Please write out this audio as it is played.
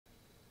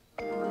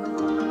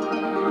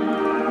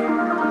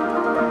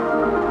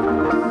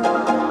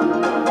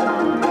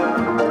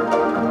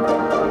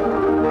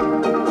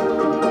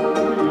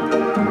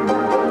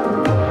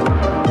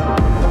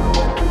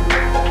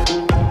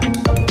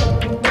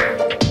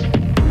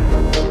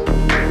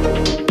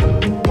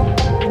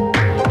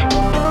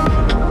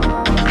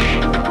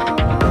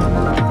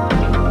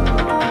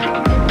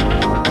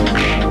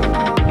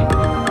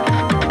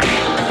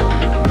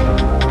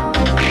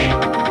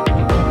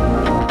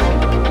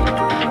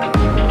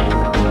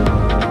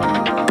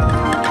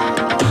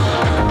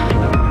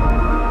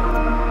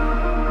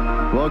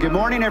Good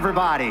morning,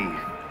 everybody.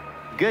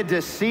 Good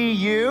to see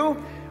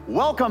you.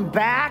 Welcome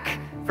back.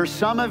 For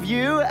some of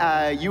you,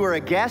 you were a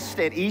guest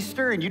at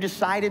Easter and you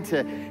decided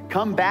to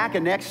come back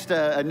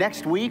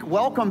next week.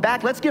 Welcome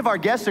back. Let's give our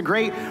guests a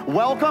great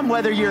welcome,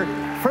 whether you're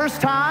first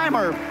time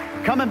or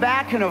coming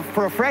back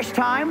for a fresh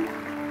time.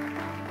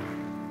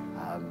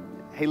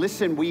 Hey,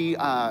 listen, we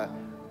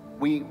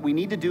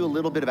need to do a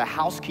little bit of a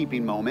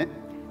housekeeping moment.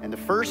 And the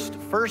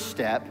first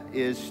step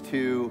is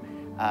to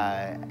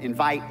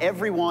invite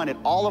everyone at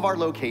all of our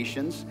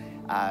locations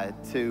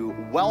to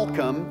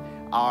welcome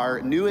our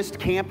newest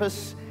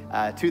campus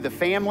to the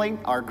family,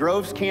 our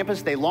Groves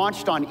campus. They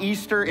launched on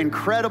Easter,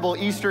 incredible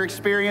Easter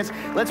experience.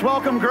 Let's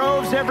welcome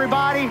Groves,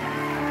 everybody.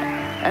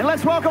 And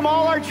let's welcome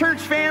all our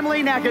church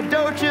family,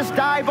 Nacogdoches,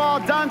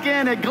 Diboll,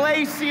 Duncan,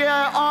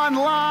 Iglesia,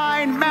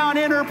 Online, Mount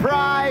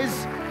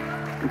Enterprise.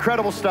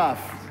 Incredible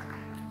stuff.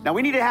 Now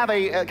we need to have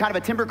a kind of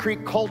a Timber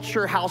Creek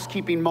culture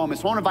housekeeping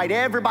moment. So I want to invite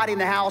everybody in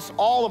the house,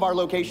 all of our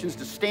locations,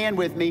 to stand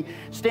with me.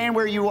 Stand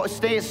where you are,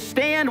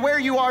 stand where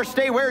you are,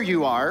 stay where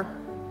you are.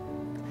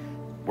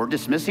 We're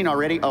dismissing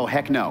already? Oh,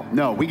 heck no.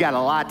 No, we got a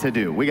lot to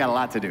do. We got a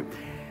lot to do.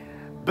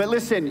 But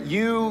listen,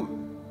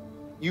 you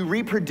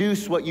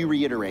reproduce what you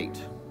reiterate,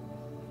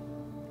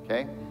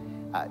 okay?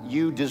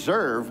 You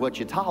deserve what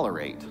you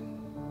tolerate.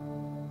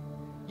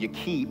 You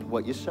keep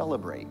what you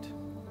celebrate.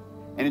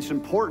 And it's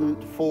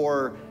important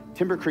for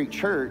Timber Creek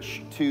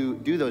Church to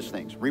do those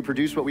things,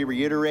 reproduce what we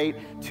reiterate,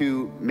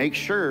 to make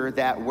sure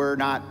that we're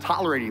not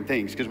tolerating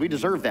things, because we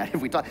deserve that.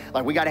 If we talk,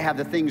 like, we got to have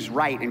the things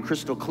right and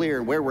crystal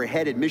clear, where we're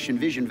headed, mission,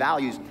 vision,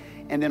 values.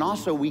 And then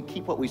also we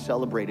keep what we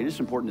celebrate. It is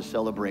important to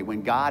celebrate.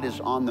 When God is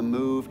on the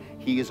move,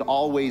 he is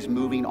always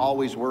moving,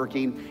 always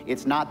working.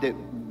 It's not that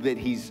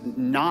he's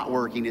not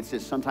working, it's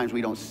that sometimes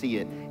we don't see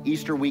it.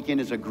 Easter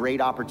weekend is a great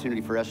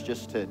opportunity for us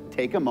just to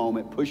take a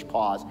moment, push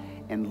pause,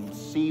 and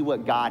see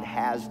what God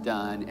has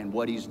done and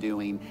what he's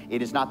doing.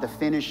 It is not the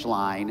finish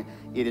line,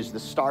 it is the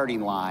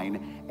starting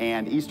line.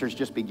 And Easter's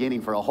just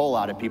beginning for a whole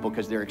lot of people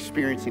because they're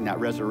experiencing that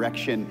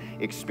resurrection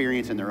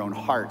experience in their own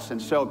hearts.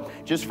 And so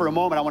just for a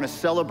moment, I want to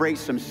celebrate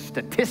some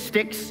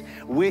statistics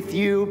with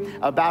you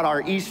about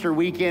our Easter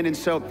weekend. And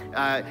so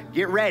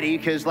get ready,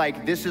 because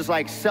like this is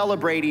like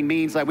celebrating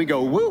means like we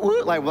go woo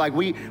woo, like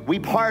we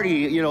party,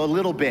 you know, a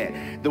little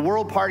bit. The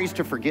world parties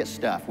to forget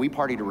stuff. We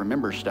party to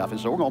remember stuff. And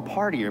so we're going to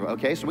party,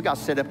 okay? So we got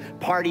to set up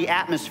party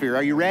atmosphere.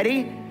 Are you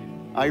ready?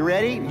 Are you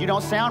ready? You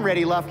don't sound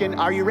ready, Lufkin.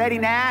 Are you ready,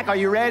 Knack? Are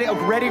you ready? Oh,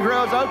 ready,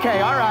 Groves? Okay,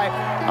 all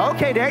right.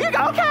 Okay, there you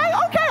go. Okay,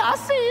 I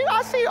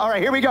see you. All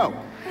right, here we go.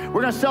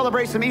 We're going to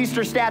celebrate some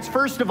Easter stats.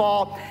 First of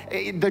all,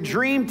 the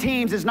Dream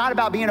Teams is not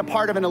about being a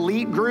part of an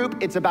elite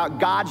group. It's about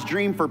God's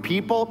dream for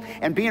people.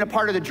 And being a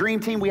part of the Dream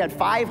Team, we had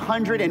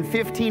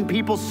 515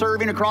 people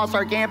serving across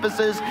our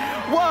campuses.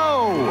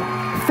 Whoa!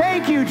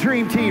 Thank you,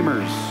 Dream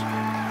Teamers.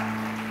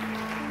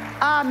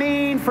 I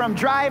mean, from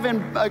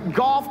driving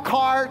golf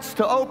carts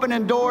to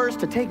opening doors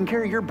to taking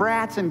care of your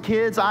brats and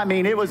kids. I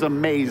mean, it was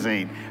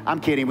amazing.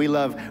 I'm kidding. We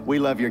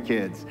love your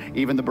kids,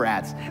 even the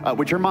brats,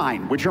 which are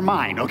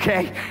mine,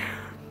 okay?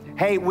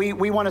 Hey,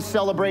 we want to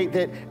celebrate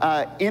that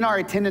in our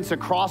attendance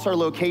across our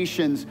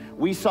locations,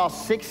 we saw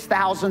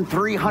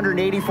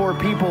 6,384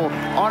 people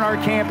on our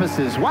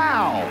campuses.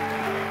 Wow.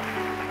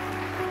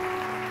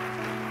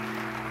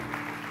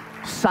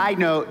 Side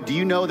note, do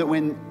you know that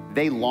when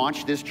they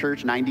launched this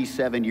church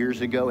 97 years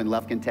ago in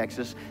Lufkin,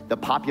 Texas, the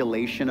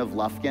population of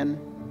Lufkin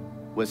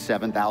was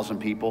 7,000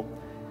 people?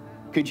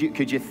 Could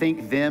you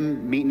think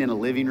them meeting in a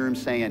living room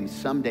saying,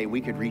 someday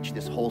we could reach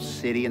this whole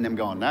city, and them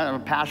going,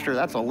 no, Pastor,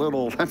 that's a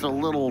little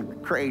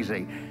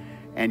crazy.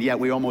 And yet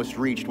we almost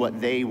reached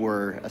what they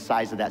were, a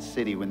size of that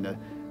city when the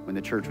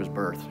church was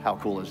birthed. How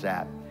cool is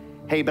that?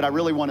 Hey, but I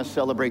really want to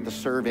celebrate the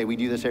survey. We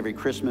do this every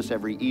Christmas,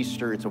 every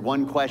Easter. It's a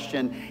one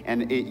question,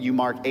 and you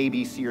mark A,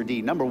 B, C, or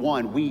D. Number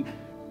one, we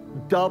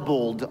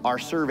doubled our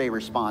survey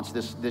response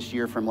this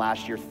year from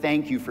last year.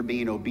 Thank you for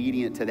being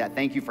obedient to that.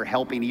 Thank you for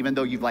helping, even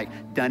though you've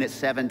like done it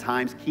 7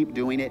 times, keep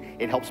doing it.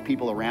 It helps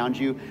people around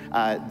you.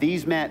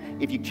 These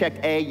meant, if you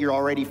checked A, you're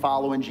already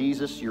following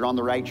Jesus, you're on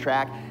the right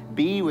track.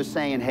 B was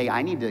saying, hey,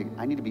 I need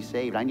to be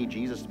saved. I need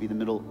Jesus to be the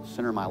middle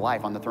center of my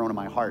life, on the throne of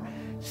my heart.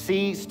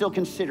 C, still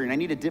considering, I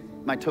need to dip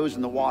my toes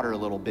in the water a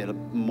little bit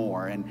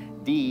more.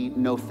 And D,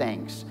 no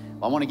thanks.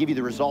 I want to give you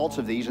the results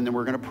of these, and then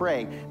we're going to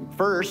pray.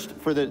 First,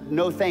 for the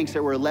no thanks,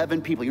 there were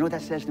 11 people. You know what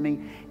that says to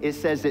me? It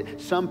says that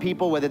some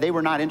people, whether they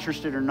were not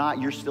interested or not,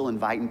 you're still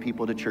inviting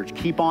people to church.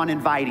 Keep on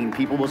inviting.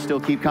 People will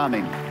still keep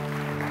coming.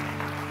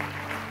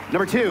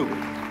 Number 2,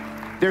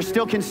 they're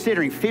still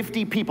considering.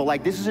 50 people,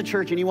 like this is a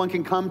church anyone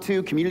can come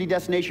to, community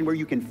destination where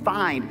you can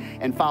find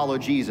and follow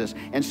Jesus.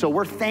 And so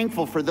we're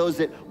thankful for those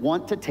that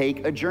want to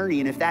take a journey.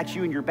 And if that's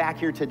you and you're back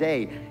here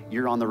today,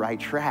 you're on the right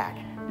track.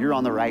 You're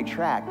on the right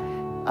track.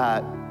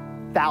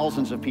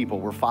 Thousands of people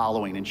were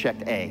following and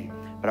checked A.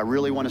 But I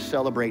really want to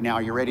celebrate now.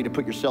 Are you ready to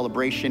put your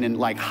celebration in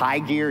like high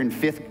gear and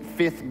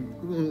fifth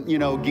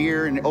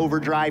gear and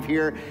overdrive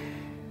here?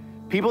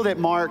 People that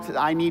marked,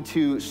 I need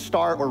to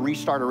start or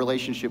restart a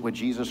relationship with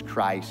Jesus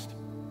Christ.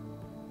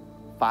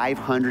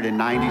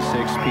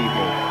 596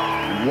 people.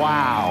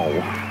 Wow.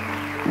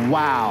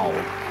 Wow.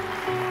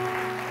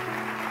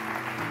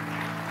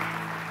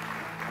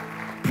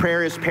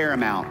 Prayer is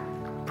paramount.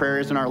 Prayer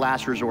isn't our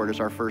last resort, it's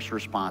our first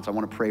response. I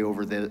want to pray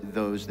over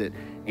those that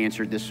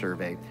answered this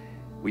survey.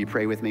 Will you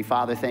pray with me?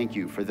 Father, thank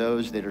you for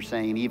those that are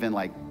saying even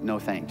like, no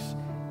thanks.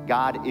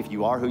 God, if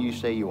you are who you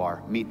say you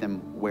are, meet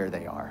them where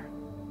they are.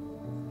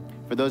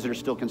 For those that are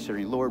still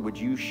considering, Lord, would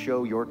you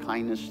show your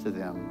kindness to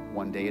them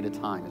one day at a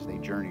time as they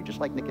journey, just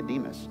like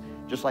Nicodemus,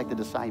 just like the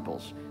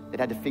disciples. They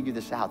had to figure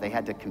this out. They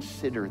had to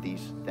consider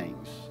these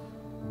things.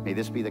 May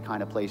this be the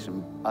kind of place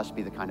and us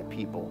be the kind of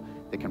people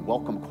that can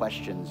welcome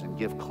questions and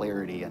give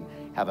clarity and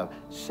have a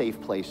safe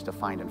place to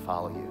find and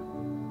follow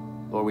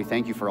you. Lord, we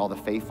thank you for all the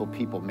faithful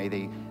people. May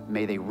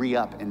they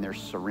re-up in their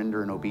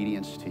surrender and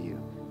obedience to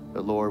you.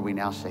 But Lord, we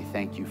now say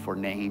thank you for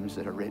names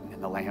that are written in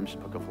the Lamb's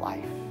Book of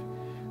Life.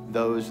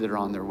 Those that are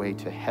on their way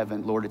to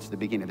heaven, Lord, it's the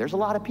beginning. There's a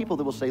lot of people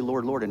that will say,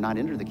 Lord, Lord, and not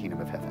enter the kingdom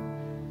of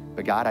heaven.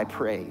 But God, I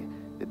pray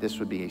that this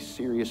would be a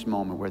serious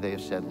moment where they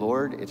have said,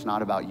 Lord, it's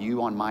not about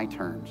you on my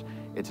terms.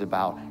 It's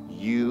about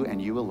you and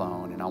you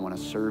alone, and I want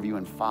to serve you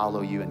and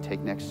follow you and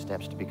take next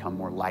steps to become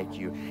more like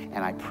you. And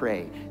I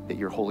pray that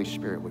your Holy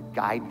Spirit would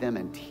guide them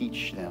and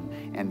teach them,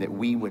 and that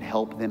we would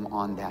help them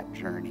on that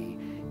journey.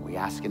 We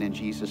ask it in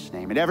Jesus'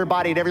 name. And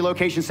everybody at every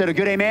location said a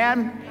good amen?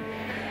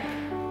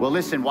 Amen. Well,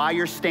 listen, while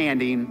you're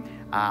standing,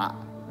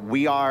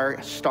 we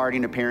are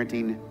starting a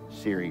parenting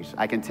series.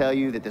 I can tell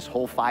you that this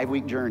whole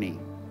 5-week journey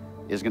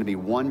is going to be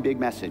one big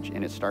message,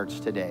 and it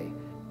starts today.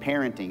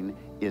 Parenting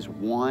is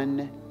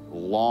one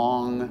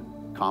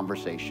long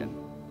conversation.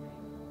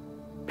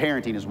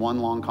 Parenting is one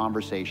long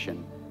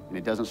conversation, and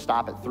it doesn't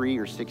stop at 3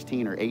 or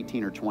 16 or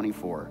 18 or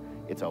 24.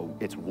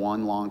 It's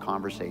one long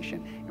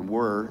conversation, and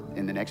we're,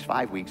 in the next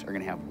 5 weeks, are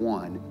going to have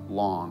one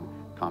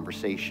long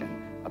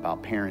conversation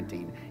about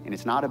parenting. And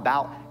it's not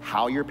about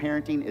how you're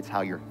parenting, it's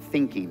how you're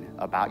thinking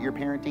about your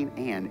parenting,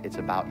 and it's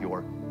about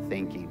your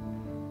thinking.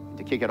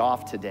 To kick it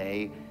off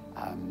today,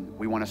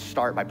 we want to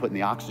start by putting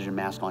the oxygen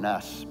mask on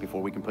us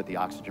before we can put the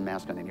oxygen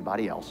mask on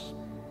anybody else.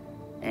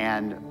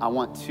 And I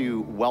want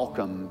to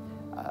welcome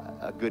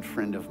a good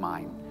friend of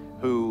mine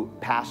who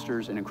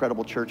pastors an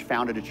incredible church,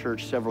 founded a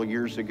church several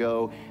years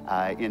ago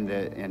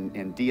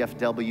in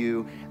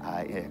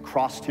DFW,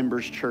 Cross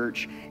Timbers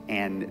Church,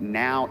 and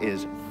now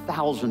is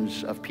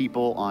thousands of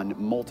people on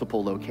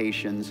multiple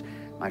locations.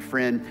 My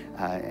friend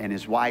and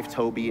his wife,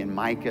 Toby and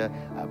Micah,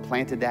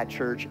 planted that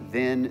church.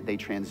 Then they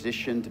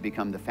transitioned to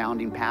become the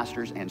founding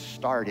pastors and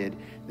started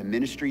the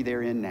ministry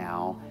they're in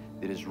now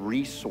that is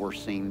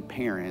resourcing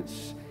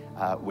parents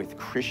with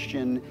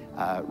Christian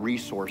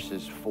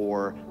resources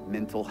for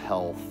mental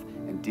health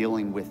and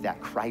dealing with that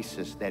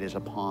crisis that is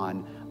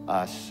upon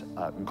us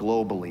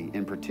globally,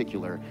 in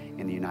particular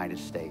in the United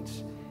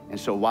States. And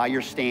so while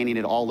you're standing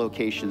at all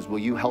locations, will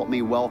you help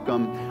me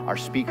welcome our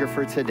speaker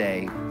for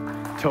today,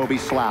 Toby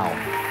Slough.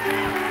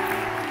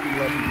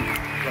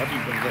 Love you,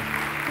 brother.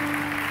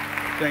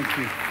 Thank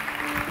you.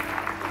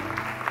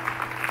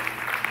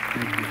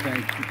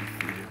 Thank you.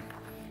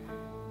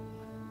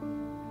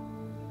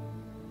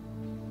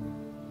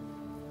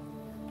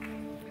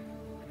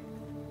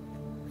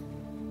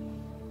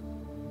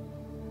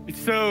 It's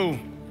so,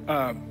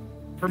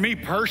 for me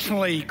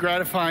personally,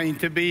 gratifying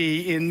to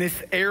be in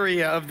this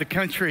area of the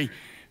country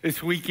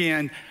this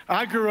weekend.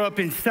 I grew up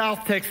in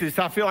South Texas.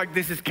 I feel like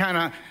this is kind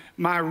of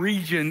my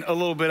region a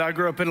little bit. I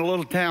grew up in a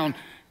little town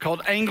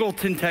called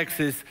Angleton,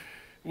 Texas,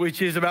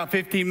 which is about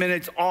 15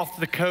 minutes off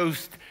the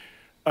coast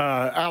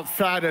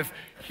outside of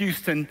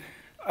Houston.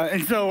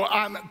 And so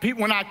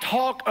when I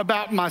talk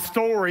about my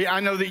story, I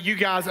know that you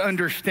guys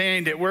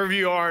understand it. Wherever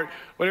you are,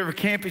 whatever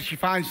campus you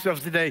find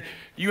yourselves today,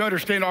 you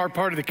understand our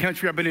part of the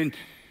country. I've been in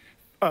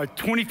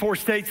 24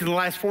 states in the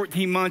last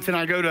 14 months, and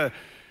I go to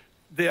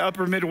the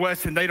upper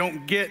Midwest, and they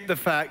don't get the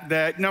fact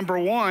that, number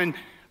one,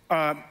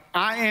 I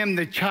am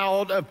the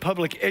child of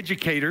public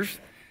educators.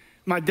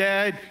 My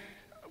dad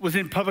was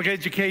in public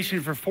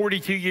education for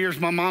 42 years,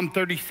 my mom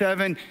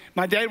 37.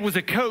 My dad was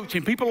a coach,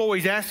 and people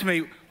always ask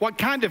me, what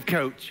kind of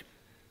coach?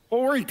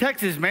 Well, we're in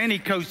Texas, man. He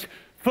coached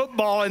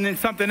football and then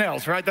something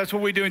else, right? That's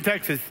what we do in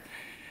Texas.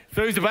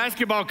 So he's a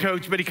basketball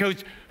coach, but he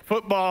coached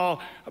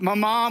football. My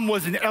mom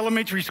was an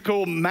elementary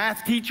school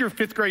math teacher,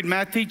 5th grade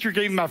math teacher,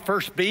 gave me my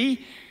first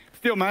B.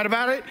 Still mad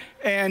about it,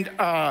 and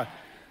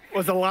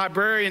was a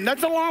librarian.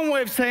 That's a long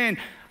way of saying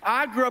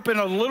I grew up in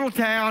a little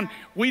town.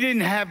 We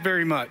didn't have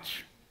very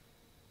much.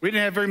 We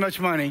didn't have very much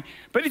money,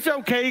 but it's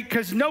okay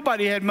because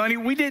nobody had money.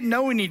 We didn't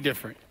know any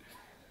different.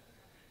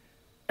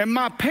 And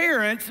my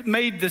parents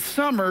made the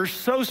summers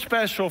so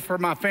special for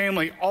my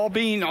family, all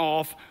being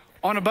off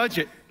on a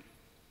budget.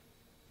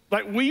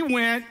 Like we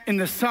went in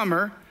the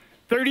summer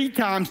 30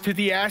 times to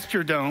the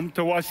Astrodome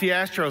to watch the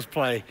Astros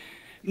play.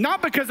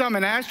 Not because I'm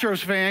an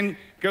Astros fan,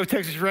 go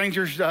Texas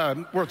Rangers,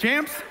 world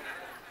champs,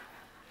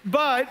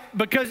 but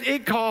because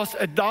it costs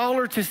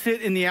 $1 to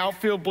sit in the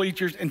outfield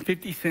bleachers and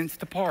 50 cents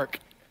to park.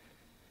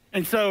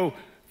 And so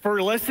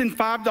for less than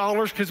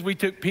 $5, because we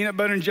took peanut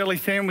butter and jelly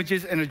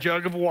sandwiches and a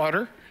jug of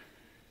water,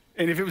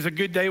 and if it was a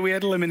good day, we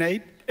had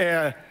lemonade,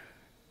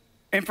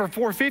 And for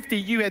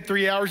 $4.50, you had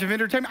 3 hours of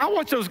entertainment. I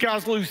watched those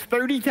guys lose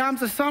 30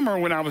 times a summer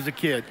when I was a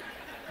kid.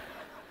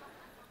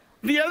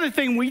 The other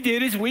thing we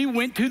did is we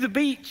went to the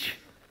beach.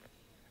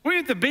 We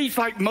went to the beach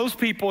like most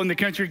people in the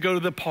country go to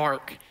the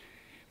park.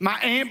 My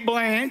Aunt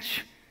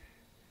Blanche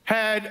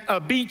had a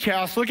beach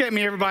house. Look at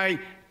me, everybody.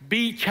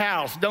 Beach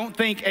house. Don't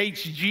think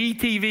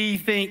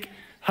HGTV, think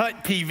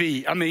Hut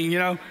TV. I mean,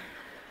 a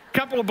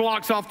couple of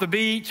blocks off the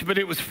beach, but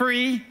it was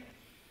free.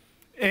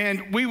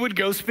 And we would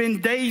go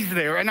spend days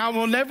there. And I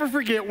will never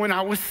forget when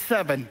I was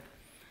 7.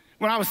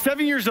 When I was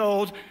 7 years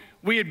old,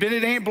 we had been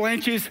at Aunt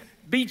Blanche's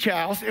beach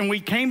house, and we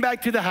came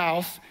back to the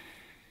house.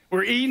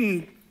 We're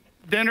eating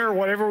dinner or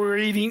whatever we were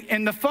eating,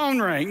 and the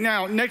phone rang.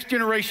 Now, next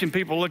generation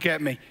people, look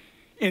at me.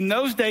 In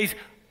those days,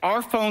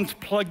 our phones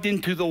plugged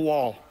into the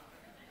wall.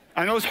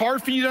 I know it's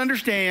hard for you to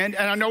understand,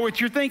 and I know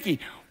what you're thinking.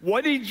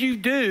 What did you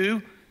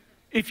do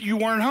if you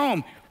weren't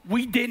home?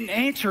 We didn't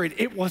answer it.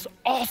 It was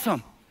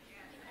awesome.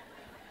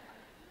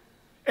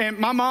 And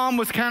my mom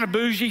was kind of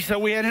bougie, so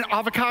we had an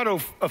avocado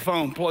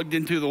phone plugged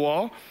into the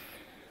wall.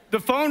 The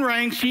phone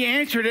rang, she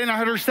answered it, and I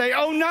heard her say,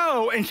 "Oh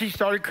no," and she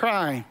started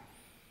crying.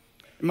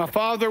 And my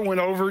father went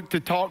over to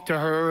talk to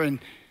her, and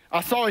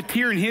I saw a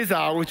tear in his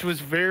eye, which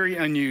was very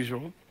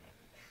unusual.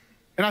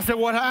 And I said,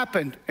 "What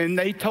happened?" And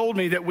they told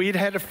me that we had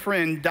had a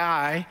friend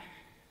die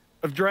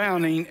of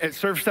drowning at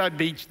Surfside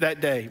Beach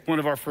that day, one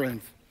of our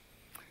friends.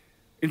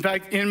 In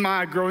fact, in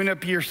my growing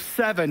up year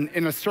 7,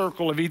 in a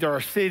circle of either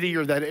our city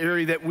or that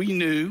area that we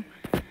knew,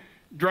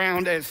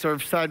 drowned at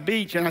Surfside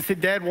Beach. And I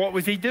said, "Dad, what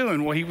was he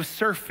doing?" "Well, he was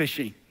surf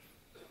fishing."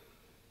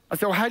 I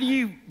said, "Well, how do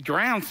you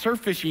drown surf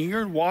fishing?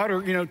 You're in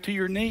water, to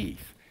your knees."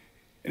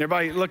 And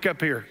everybody, look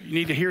up here. You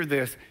need to hear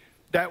this.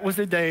 That was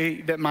the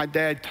day that my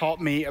dad taught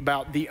me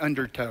about the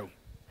undertow.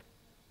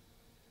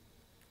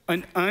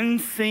 An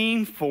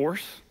unseen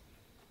force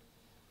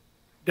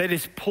that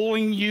is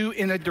pulling you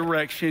in a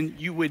direction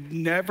you would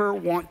never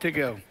want to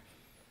go.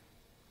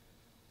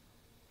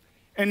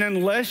 And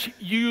unless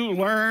you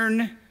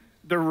learn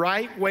the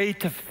right way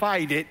to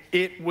fight it,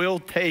 it will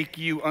take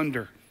you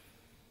under.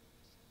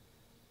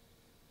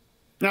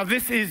 Now,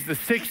 this is the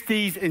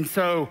 60s, and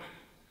so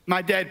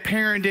my dad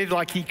parented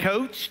like he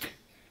coached,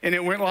 and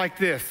it went like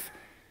this.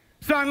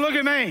 "Son, look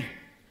at me.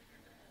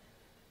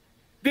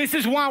 This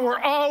is why we're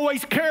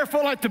always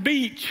careful at the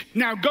beach.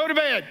 Now go to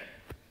bed."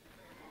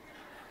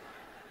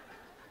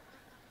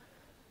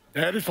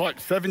 Dad, it's like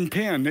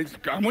 7:10.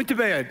 I went to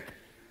bed.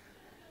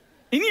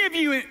 Any of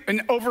you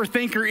an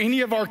overthinker,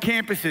 any of our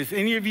campuses,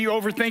 any of you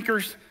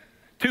overthinkers?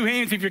 2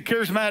 hands if you're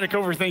charismatic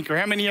overthinker.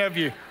 How many of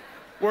you?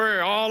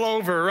 We're all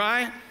over,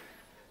 right?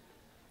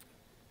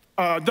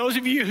 Those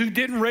of you who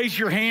didn't raise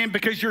your hand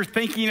because you're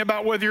thinking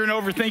about whether you're an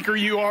overthinker,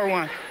 you are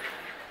one.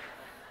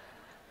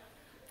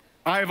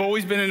 I have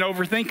always been an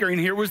overthinker, and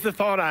here was the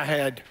thought I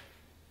had.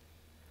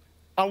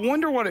 I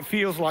wonder what it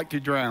feels like to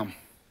drown.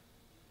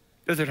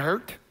 Does it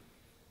hurt?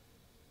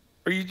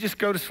 Or you just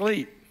go to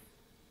sleep?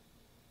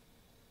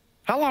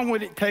 How long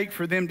would it take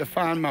for them to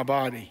find my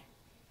body?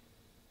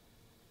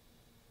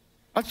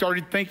 I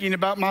started thinking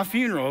about my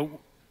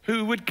funeral.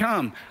 Who would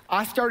come?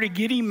 I started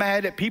getting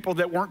mad at people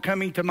that weren't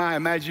coming to my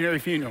imaginary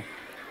funeral.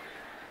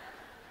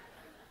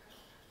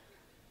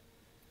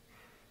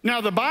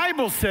 Now, the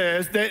Bible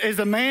says that as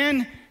a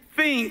man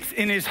thinks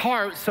in his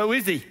heart, so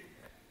is he.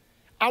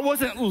 I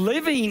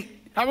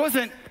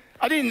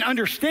didn't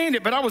understand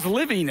it, but I was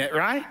living it,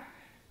 right?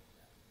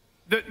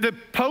 The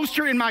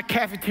poster in my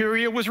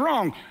cafeteria was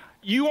wrong.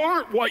 You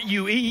aren't what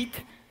you eat.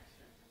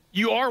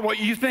 You are what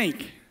you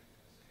think.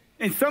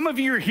 And some of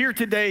you are here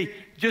today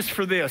just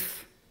for this.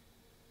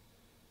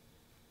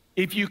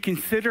 If you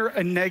consider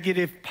a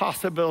negative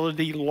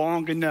possibility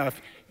long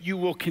enough, you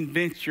will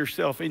convince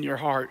yourself in your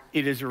heart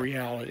it is a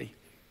reality.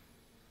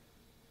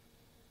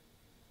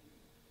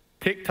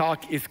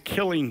 TikTok is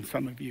killing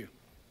some of you.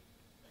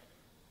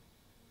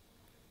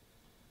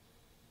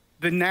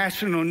 The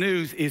national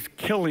news is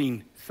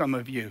killing some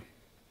of you.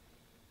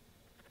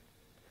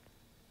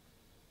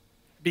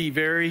 Be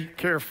very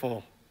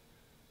careful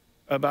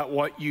about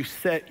what you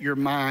set your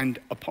mind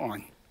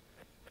upon.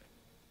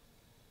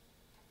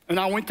 And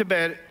I went to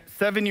bed at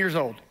 7 years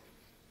old,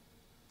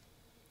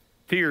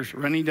 tears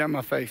running down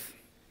my face,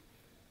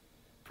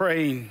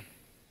 praying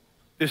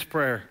this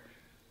prayer: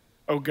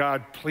 "Oh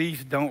God,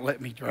 please don't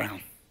let me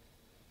drown."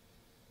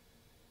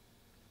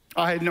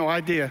 I had no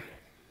idea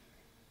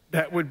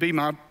that would be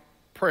my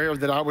prayer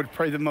that I would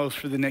pray the most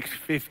for the next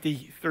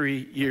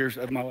 53 years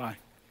of my life.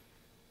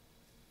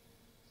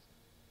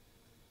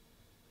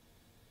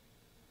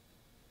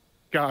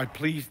 God,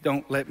 please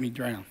don't let me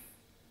drown.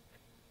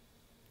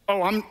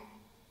 Oh,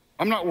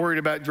 I'm not worried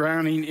about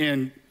drowning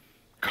in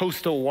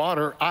coastal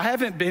water. I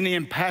haven't been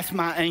in past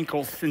my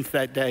ankles since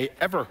that day,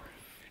 ever.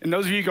 And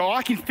those of you go,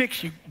 "I can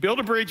fix you. Build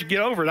a bridge and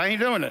get over it." I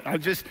ain't doing it.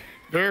 I'm just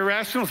very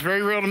rational. It's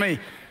very real to me.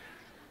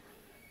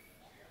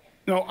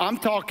 No, I'm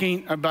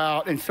talking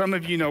about, and some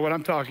of you know what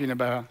I'm talking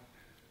about.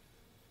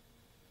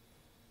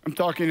 I'm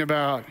talking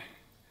about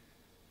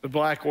the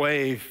black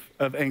wave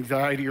of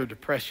anxiety or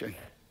depression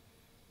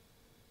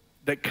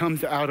that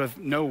comes out of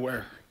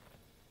nowhere.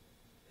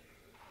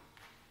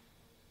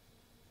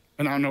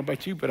 And I don't know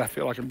about you, but I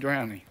feel like I'm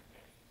drowning.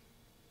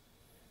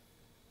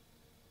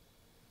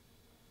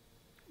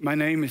 My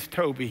name is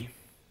Toby.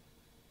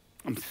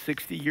 I'm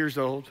 60 years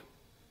old.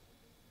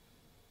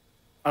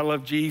 I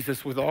love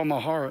Jesus with all my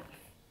heart.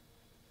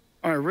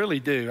 I really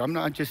do. I'm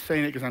not just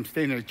saying it because I'm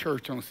staying at a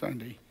church on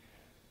Sunday.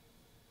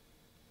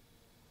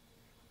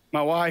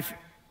 My wife,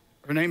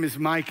 her name is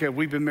Micah.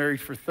 We've been married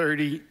for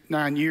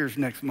 39 years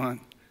next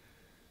month.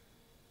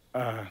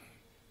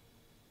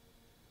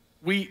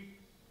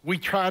 We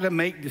try to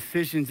make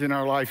decisions in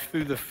our life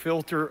through the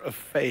filter of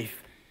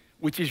faith,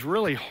 which is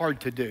really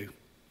hard to do.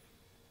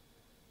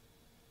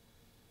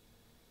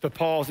 To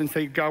pause and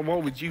say, God,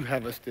 what would you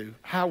have us do?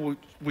 How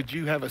would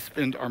you have us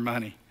spend our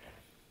money?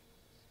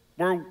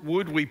 Where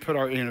would we put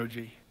our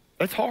energy?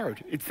 That's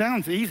hard. It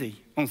sounds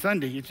easy on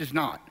Sunday. It's just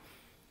not.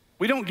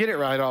 We don't get it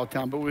right all the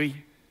time, but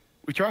we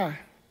try.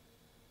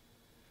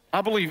 I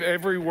believe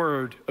every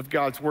word of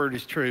God's word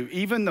is true,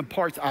 even the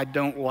parts I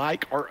don't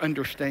like or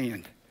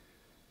understand.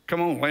 Come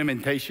on,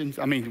 Lamentations.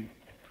 I mean,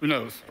 who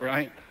knows,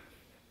 right?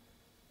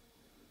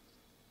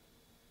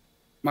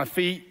 My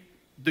feet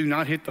do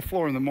not hit the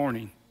floor in the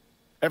morning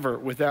ever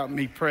without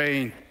me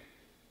praying,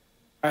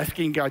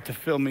 asking God to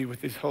fill me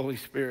with his Holy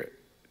Spirit.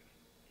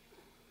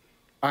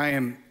 I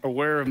am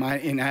aware of my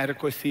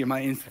inadequacy and my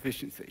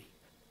insufficiency.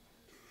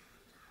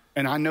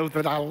 And I know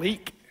that I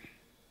leak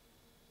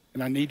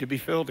and I need to be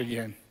filled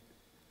again.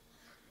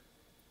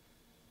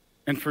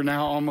 And for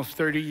now, almost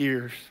 30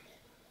 years,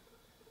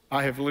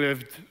 I have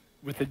lived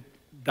with a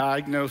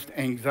diagnosed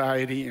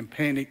anxiety and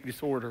panic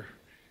disorder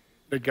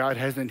that God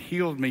hasn't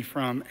healed me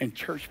from, and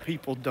church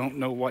people don't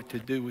know what to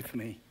do with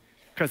me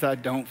because I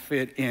don't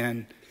fit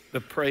in the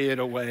pray it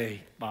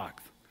away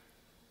box.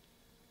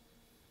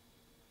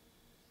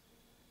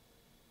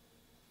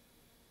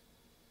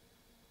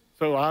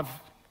 So I've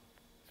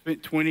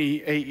spent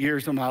 28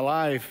 years of my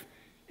life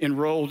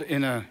enrolled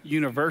in a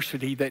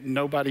university that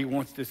nobody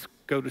wants to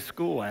go to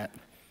school at.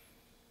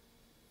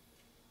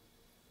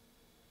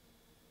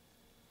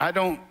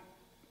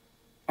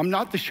 I'm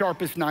not the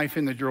sharpest knife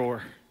in the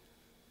drawer,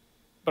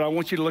 but I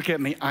want you to look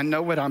at me. I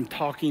know what I'm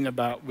talking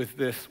about with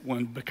this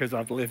one because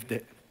I've lived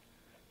it.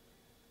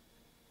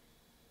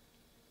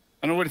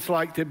 I know what it's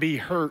like to be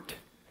hurt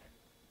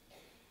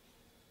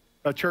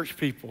by church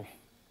people.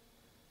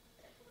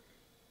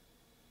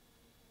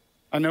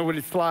 I know what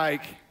it's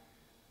like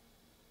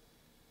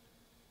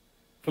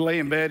to lay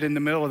in bed in the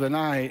middle of the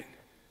night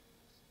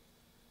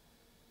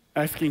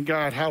asking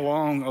God, how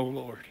long, oh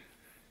Lord?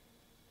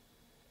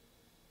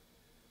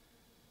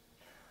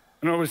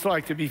 I know what it's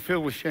like to be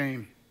filled with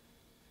shame.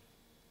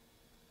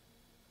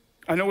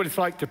 I know what it's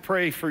like to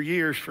pray for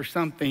years for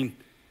something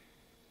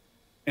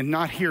and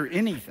not hear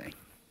anything.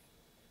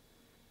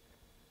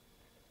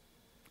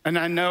 And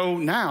I know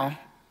now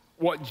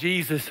what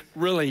Jesus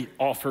really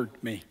offered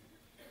me.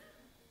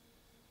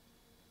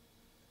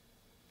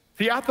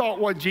 See, I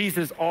thought what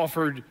Jesus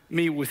offered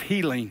me was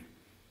healing.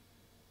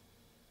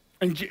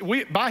 And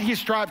by his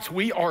stripes,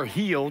 we are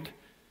healed,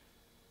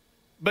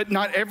 but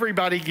not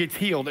everybody gets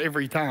healed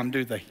every time,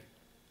 do they?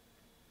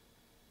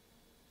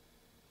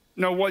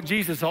 No, what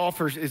Jesus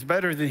offers is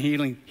better than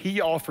healing. He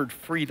offered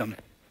freedom.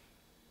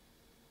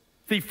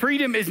 See,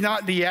 freedom is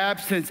not the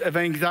absence of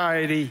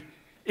anxiety.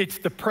 It's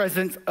the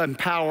presence and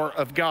power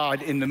of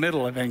God in the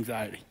middle of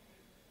anxiety.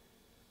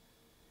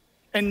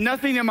 And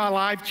nothing in my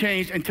life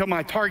changed until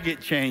my target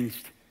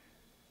changed.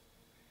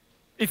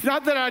 It's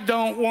not that I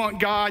don't want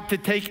God to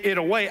take it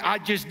away. I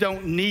just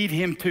don't need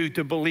him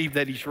to believe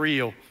that he's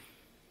real.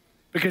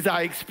 Because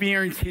I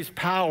experience his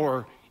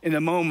power in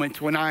the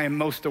moments when I am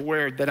most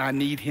aware that I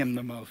need him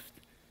the most.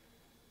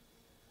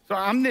 So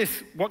I'm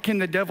this, what can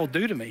the devil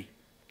do to me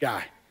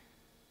guy?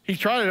 He's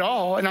tried it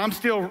all, and I'm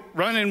still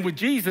running with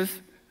Jesus.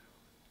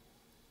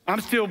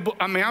 I'm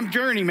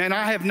journeying, man.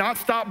 I have not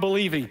stopped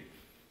believing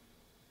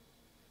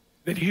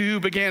that he who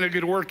began a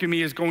good work in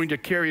me is going to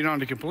carry it on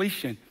to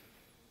completion.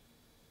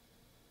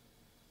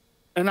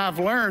 And I've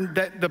learned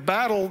that the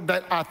battle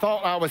that I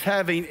thought I was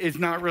having is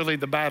not really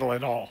the battle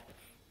at all.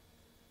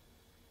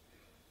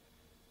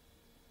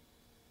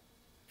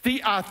 See,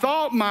 I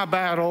thought my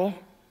battle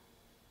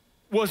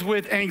was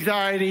with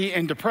anxiety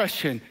and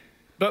depression,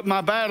 but my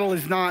battle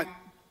is not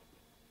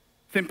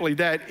simply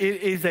that.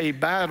 It is a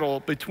battle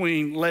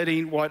between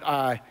letting what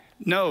I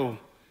know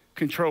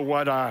control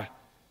what I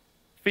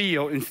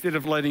feel instead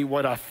of letting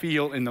what I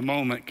feel in the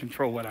moment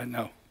control what I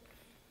know.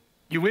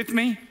 You with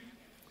me?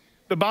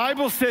 The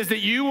Bible says that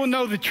you will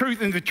know the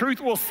truth and the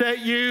truth will set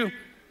you.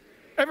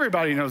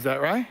 Everybody knows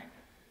that, right?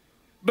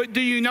 But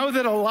do you know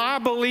that a lie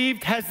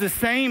believed has the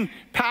same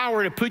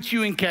power to put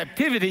you in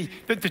captivity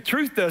that the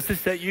truth does to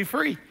set you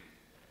free?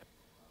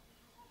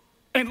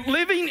 And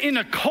living in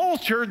a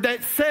culture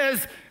that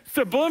says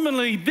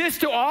subliminally this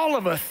to all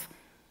of us,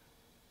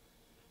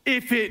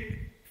 if it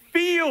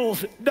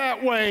feels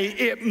that way,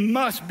 it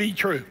must be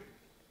true.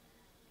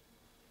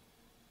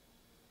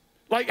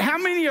 Like how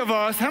many of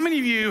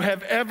you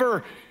have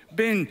ever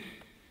been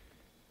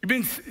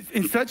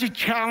in such a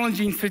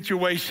challenging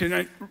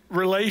situation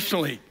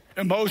relationally,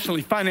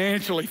 emotionally,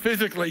 financially,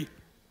 physically,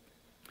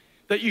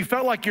 that you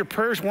felt like your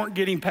prayers weren't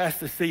getting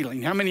past the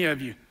ceiling? How many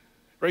of you?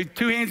 Raise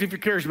 2 hands if you're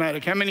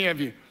charismatic. How many of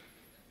you?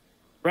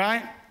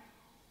 Right?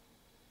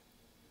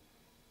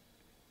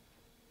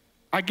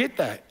 I get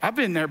that. I've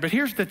been there, but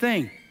here's the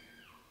thing.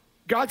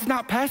 God's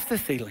not past the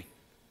ceiling.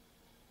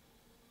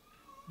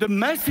 The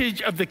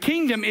message of the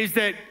kingdom is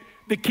that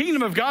the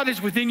kingdom of God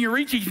is within your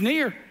reach. He's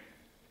near.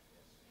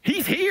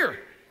 He's here.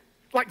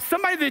 Like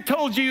somebody that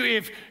told you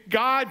if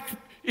God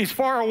is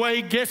far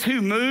away, guess who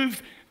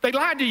moves? They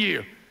lied to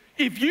you.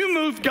 If you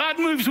move, God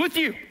moves with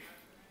you.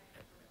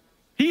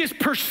 He is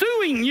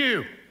pursuing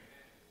you.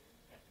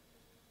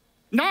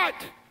 Not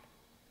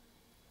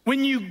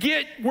when you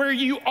get where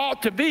you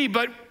ought to be,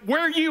 but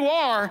where you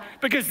are,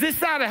 because this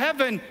side of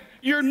heaven,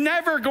 you're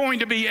never going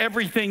to be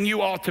everything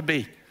you ought to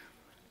be.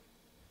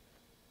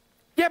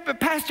 Yeah, but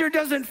Pastor, it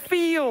doesn't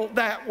feel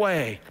that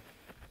way.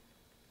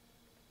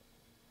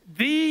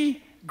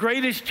 The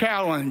greatest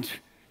challenge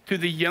to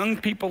the young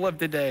people of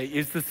today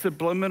is the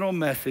subliminal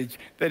message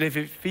that if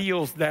it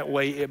feels that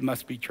way, it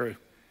must be true.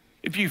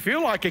 If you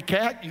feel like a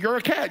cat, you're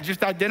a cat.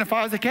 Just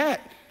identify as a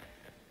cat.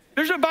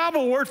 There's a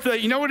Bible word for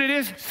that. You know what it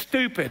is?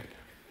 Stupid.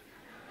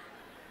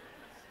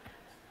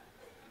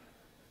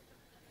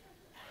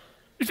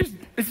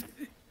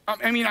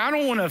 I mean, I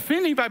don't want to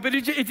offend anybody, but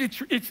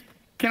it's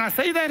can I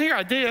say that here?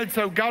 I did,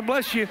 so God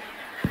bless you.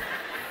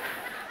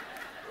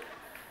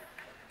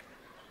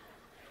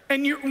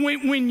 And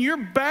when you're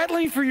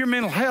battling for your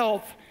mental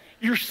health,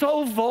 you're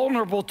so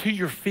vulnerable to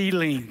your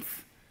feelings.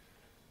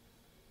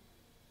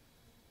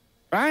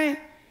 Right?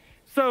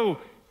 So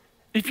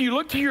if you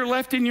look to your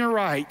left and your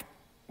right,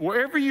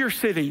 wherever you're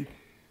sitting,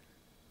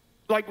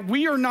 like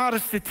we are not a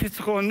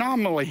statistical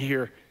anomaly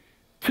here.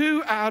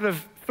 2 out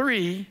of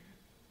 3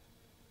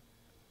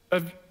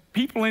 of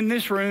people in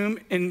this room,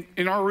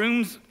 in our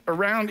rooms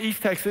around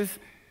East Texas,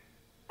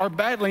 are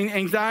battling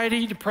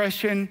anxiety,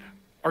 depression,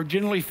 are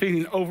generally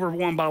feeling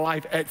overwhelmed by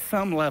life at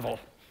some level.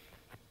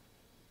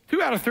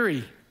 2 out of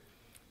 3.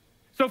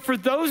 So for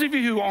those of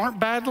you who aren't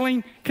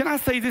battling, can I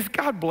say this?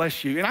 God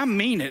bless you. And I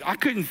mean it. I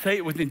couldn't say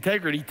it with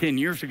integrity 10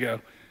 years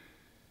ago.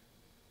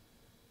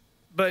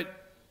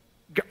 But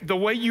the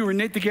way you were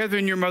knit together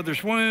in your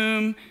mother's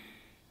womb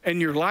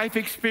and your life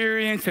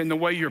experience and the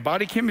way your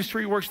body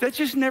chemistry works, that's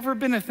just never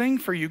been a thing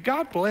for you.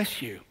 God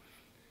bless you.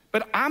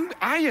 But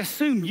I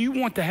assume you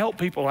want to help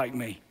people like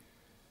me.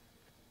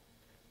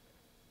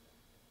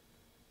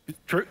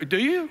 True, do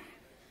you?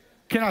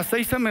 Can I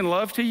say something in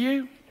love to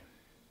you?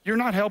 You're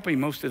not helping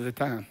most of the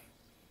time.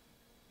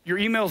 Your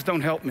emails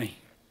don't help me.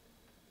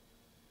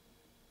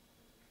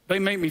 They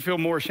make me feel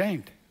more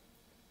ashamed.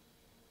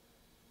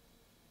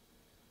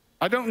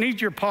 I don't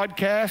need your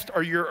podcast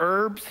or your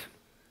herbs.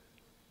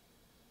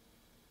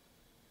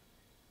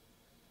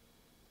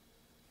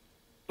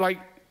 Like,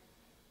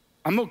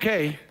 I'm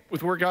okay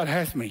with where God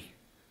has me.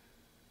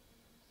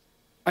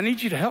 I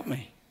need you to help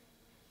me.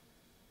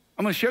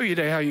 I'm going to show you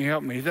today how you can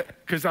help me,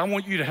 because I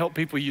want you to help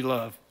people you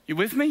love. You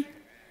with me?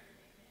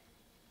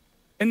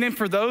 And then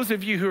for those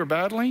of you who are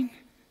battling,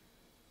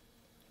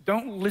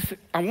 don't listen.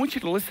 I want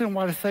you to listen to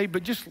what I say,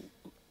 but just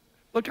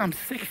look, I'm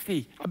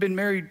 60. I've been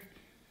married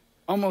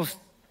almost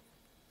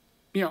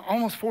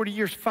 40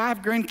 years,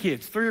 5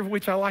 grandkids, 3 of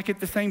which I like at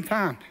the same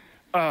time.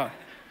 I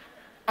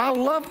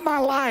love my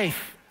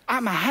life.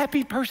 I'm a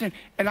happy person,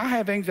 and I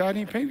have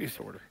anxiety and panic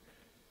disorder.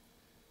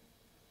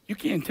 You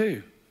can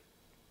too.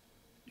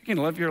 You can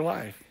love your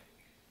life.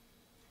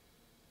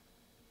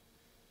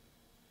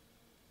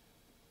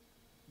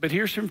 But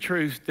here's some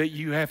truths that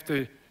you have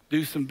to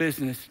do some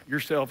business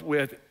yourself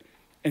with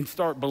and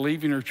start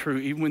believing are true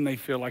even when they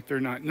feel like they're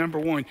not. Number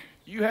 1,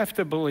 you have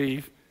to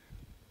believe,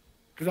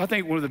 because I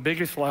think one of the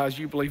biggest lies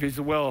you believe is,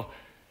 well,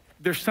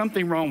 there's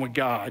something wrong with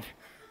God.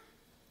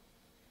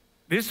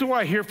 This is what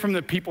I hear from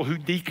the people who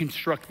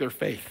deconstruct their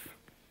faith.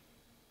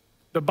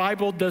 The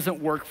Bible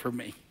doesn't work for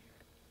me.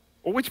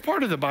 Well, which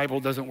part of the Bible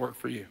doesn't work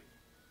for you?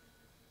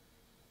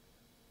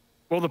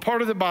 Well, the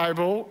part of the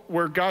Bible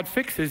where God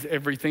fixes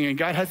everything, and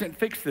God hasn't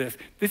fixed this.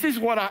 This is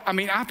what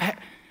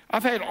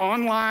I've had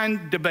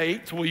online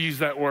debates, we'll use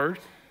that word,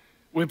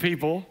 with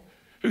people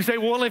who say,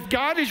 well, if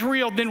God is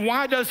real, then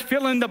why does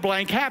fill in the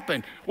blank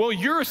happen? Well,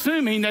 you're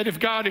assuming that if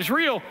God is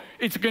real,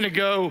 it's going to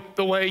go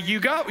the way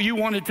you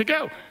want it to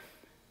go.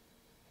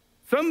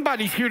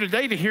 Somebody's here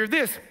today to hear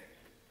this.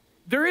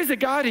 There is a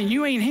God and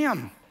you ain't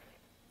him.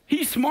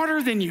 He's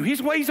smarter than you.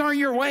 His ways aren't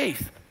your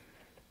ways.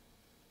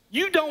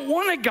 You don't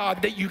want a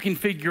God that you can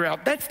figure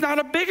out. That's not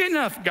a big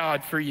enough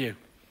God for you.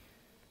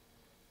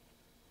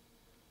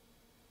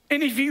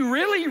 And if you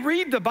really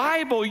read the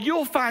Bible,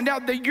 you'll find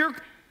out that your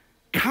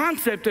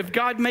concept of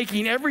God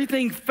making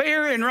everything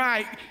fair and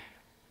right,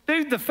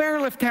 dude, the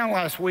fair left town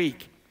last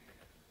week.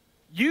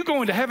 You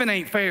going to heaven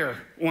ain't fair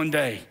one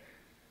day,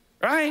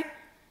 right?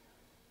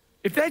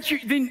 If that's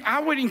then I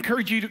would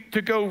encourage you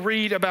to go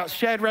read about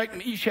Shadrach,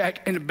 Meshach,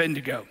 and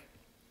Abednego.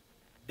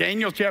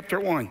 Daniel chapter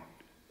 1.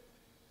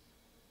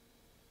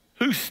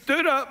 Who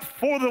stood up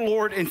for the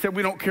Lord and said,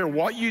 we don't care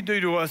what you do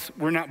to us,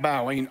 we're not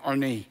bowing our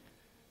knee.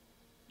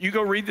 You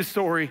go read the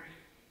story,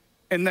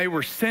 and they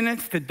were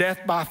sentenced to death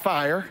by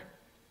fire,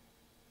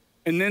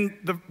 And then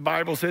the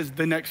Bible says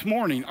the next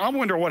morning. I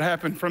wonder what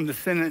happened from the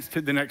sentence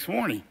to the next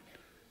morning.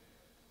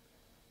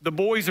 The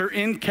boys are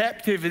in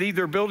captivity.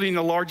 They're building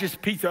the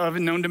largest pizza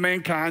oven known to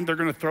mankind. They're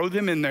going to throw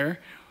them in there.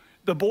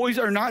 The boys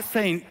are not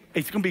saying,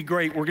 it's going to be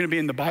great. We're going to be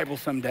in the Bible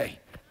someday.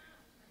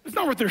 That's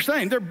not what they're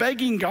saying. They're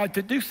begging God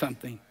to do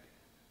something.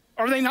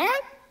 Are they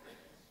not?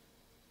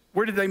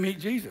 Where did they meet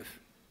Jesus?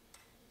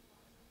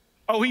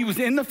 Oh, he was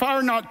in the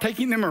fire, not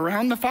taking them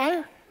around the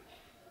fire?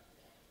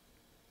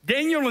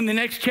 Daniel in the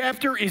next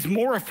chapter is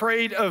more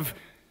afraid of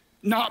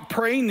not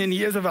praying than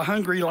he is of a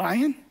hungry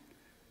lion.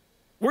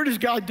 Where does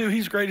God do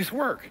his greatest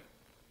work?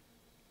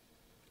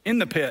 In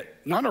the pit,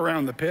 not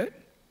around the pit.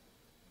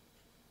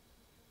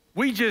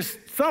 We just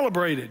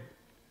celebrated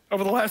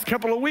over the last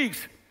couple of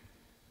weeks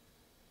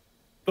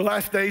the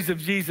last days of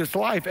Jesus'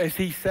 life as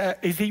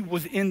he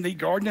was in the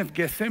Garden of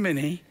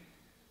Gethsemane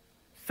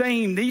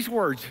saying these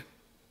words,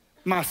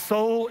 my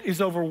soul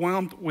is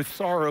overwhelmed with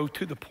sorrow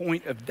to the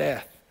point of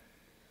death.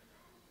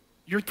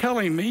 You're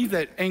telling me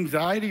that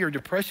anxiety or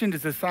depression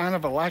is a sign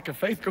of a lack of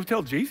faith? Go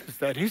tell Jesus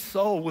that. His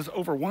soul was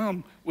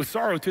overwhelmed with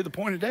sorrow to the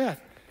point of death.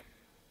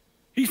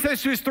 He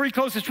says to his three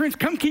closest friends,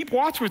 come keep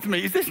watch with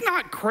me. Is this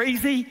not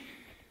crazy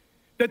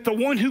that the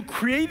one who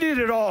created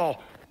it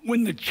all,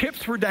 when the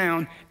chips were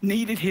down,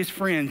 needed his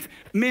friends?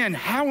 Men,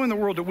 how in the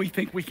world do we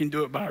think we can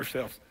do it by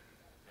ourselves?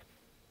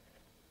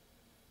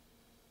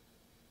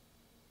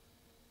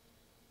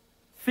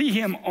 See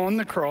him on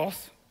the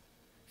cross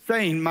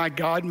saying, my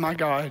God,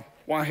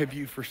 why have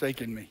you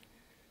forsaken me?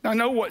 Now, I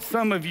know what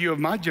some of you of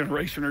my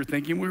generation are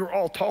thinking. We were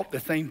all taught the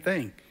same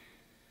thing.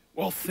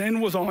 Well,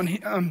 sin was on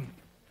him.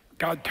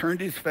 God turned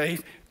his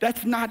face.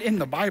 That's not in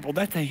the Bible.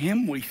 That's a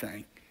hymn we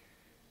sang.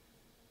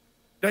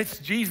 That's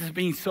Jesus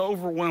being so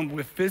overwhelmed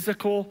with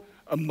physical,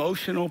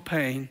 emotional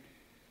pain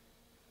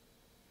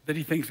that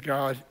he thinks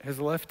God has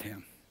left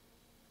him.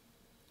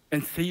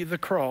 And see the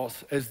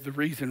cross as the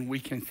reason we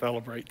can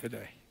celebrate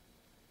today.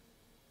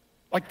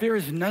 Like there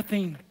is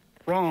nothing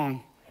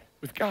wrong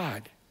with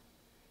God.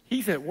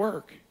 He's at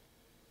work.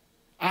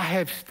 I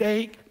have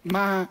staked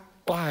my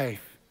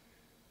life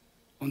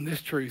on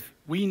this truth.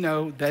 We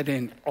know that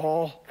in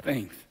all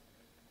things.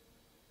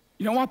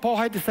 You know why Paul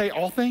had to say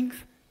all things?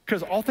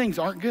 Because all things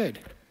aren't good.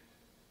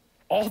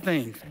 All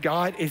things,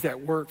 God is at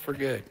work for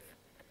good.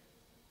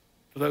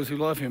 For those who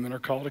love him and are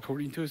called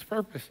according to his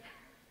purpose.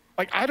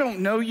 Like, I don't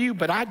know you,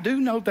 but I do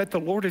know that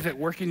the Lord is at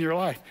work in your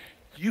life.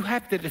 You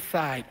have to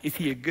decide, is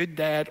he a good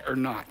dad or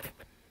not?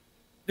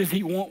 Does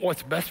he want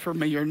what's best for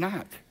me or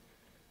not?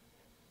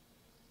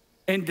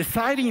 And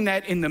deciding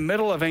that in the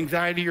middle of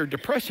anxiety or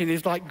depression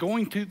is like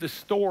going to the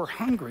store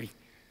hungry.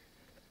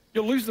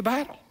 You'll lose the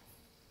battle.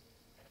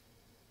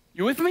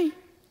 You with me?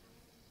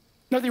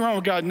 Nothing wrong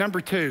with God.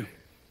 Number two.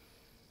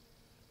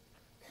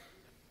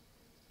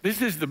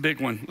 This is the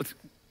big one.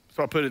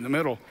 So I'll put it in the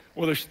middle.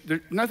 Well, there's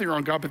nothing wrong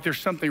with God, but there's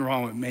something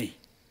wrong with me.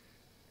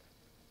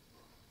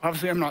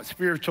 Obviously, I'm not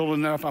spiritual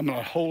enough. I'm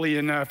not holy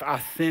enough.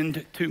 I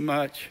sinned too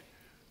much.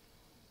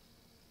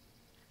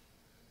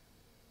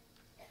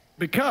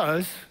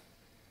 Because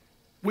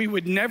we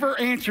would never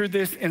answer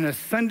this in a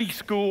Sunday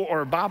school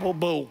or a Bible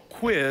Bowl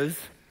quiz,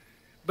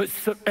 but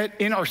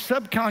in our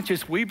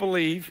subconscious, we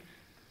believe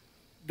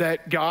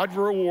that God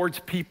rewards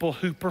people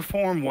who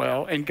perform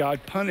well and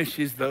God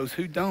punishes those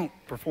who don't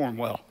perform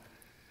well.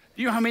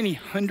 Do you know how many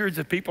hundreds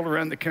of people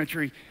around the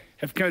country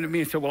have come to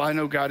me and said, well, I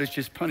know God is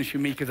just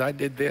punishing me because I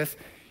did this.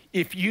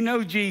 If you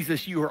know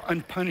Jesus, you are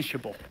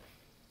unpunishable.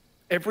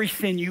 Every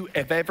sin you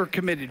have ever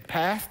committed,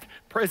 past,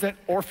 present,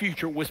 or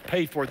future, was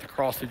paid for at the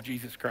cross of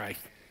Jesus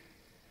Christ.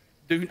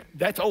 Dude,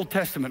 that's Old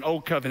Testament,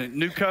 Old Covenant.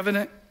 New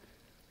Covenant,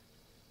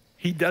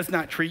 he does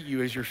not treat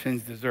you as your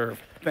sins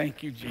deserve.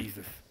 Thank you,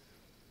 Jesus.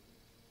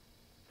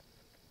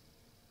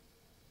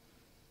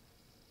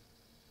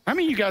 How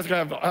many of you guys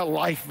have a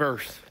life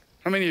verse?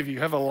 How many of you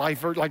have a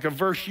life verse, like a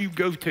verse you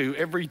go to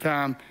every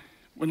time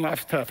when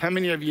life's tough? How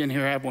many of you in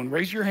here have one?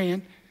 Raise your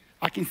hand.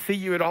 I can see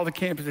you at all the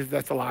campuses.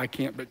 That's a lie, I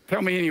can't, but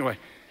tell me anyway.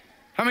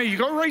 How many of you,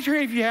 go raise your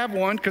hand if you have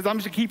one, because I'm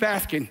just gonna keep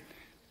asking.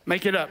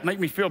 Make it up, make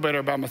me feel better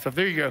about myself.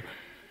 There you go.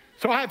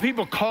 So I have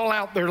people call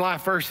out their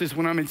life verses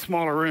when I'm in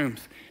smaller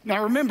rooms.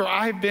 Now remember,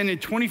 I have been in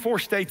 24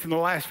 states in the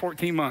last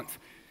 14 months.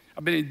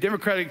 I've been in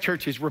Democratic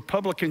churches,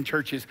 Republican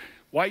churches,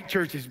 white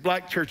churches,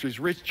 black churches,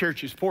 rich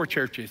churches, poor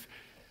churches.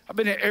 I've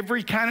been in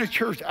every kind of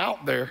church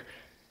out there,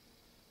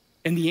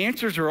 and the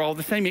answers are all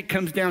the same. It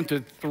comes down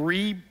to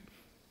three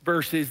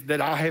verses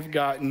that I have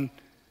gotten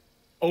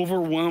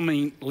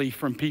overwhelmingly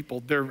from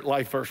people, their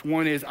life verse.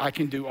 One is, I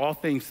can do all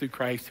things through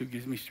Christ who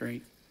gives me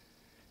strength.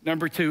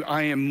 Number two,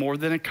 I am more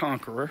than a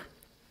conqueror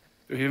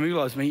through him who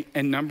loves me.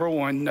 And number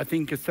one,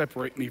 nothing can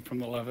separate me from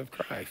the love of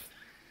Christ.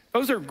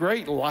 Those are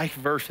great life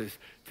verses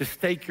to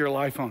stake your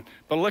life on.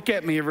 But look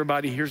at me,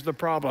 everybody. Here's the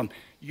problem.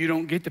 You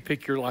don't get to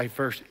pick your life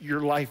verse.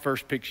 Your life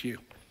verse picks you.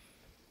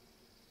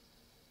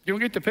 You don't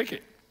get to pick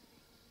it.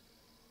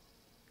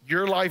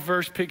 Your life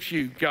verse picks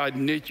you. God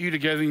knit you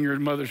together in your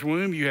mother's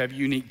womb. You have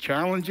unique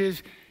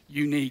challenges,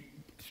 unique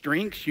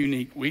strengths,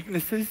 unique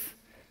weaknesses.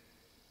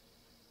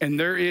 And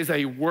there is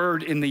a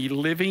word in the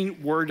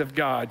living word of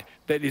God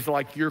that is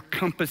like your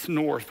compass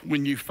north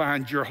when you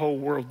find your whole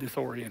world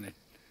disoriented.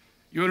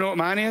 You wanna know what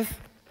mine is?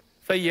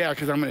 Say yeah,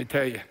 because I'm gonna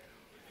tell you.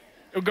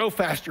 It'll go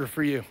faster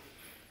for you.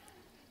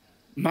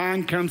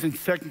 Mine comes in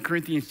 2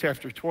 Corinthians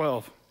chapter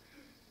 12.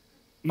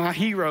 My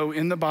hero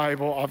in the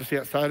Bible, obviously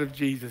outside of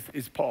Jesus,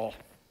 is Paul.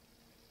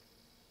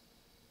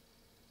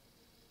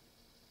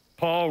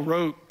 Paul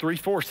wrote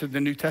 3/4 of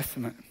the New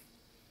Testament.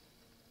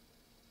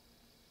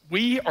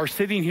 We are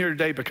sitting here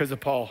today because of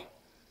Paul.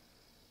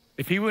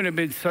 If he wouldn't have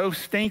been so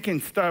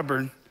stinking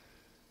stubborn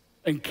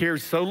and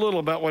cared so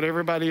little about what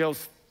everybody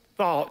else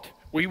thought,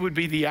 we would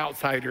be the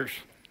outsiders.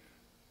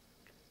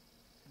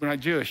 We're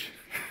not Jewish.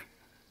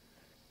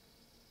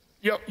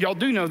 Y'all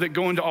do know that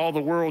going to all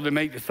the world and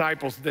make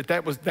disciples,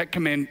 that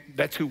command,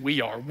 that's who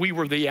we are. We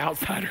were the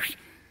outsiders.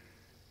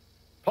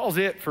 Paul's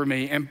it for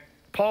me. And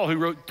Paul, who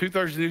wrote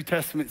 2/3 of the New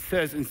Testament,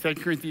 says in 2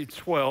 Corinthians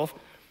 12,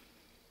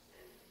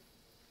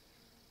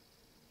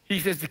 he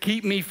says, to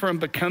keep me from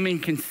becoming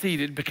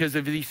conceited because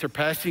of these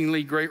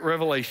surpassingly great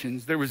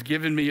revelations, there was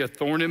given me a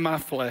thorn in my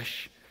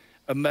flesh,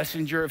 a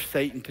messenger of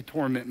Satan to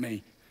torment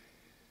me.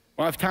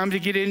 I don't have time to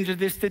get into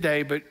this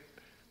today, but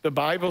the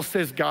Bible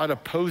says God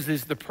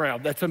opposes the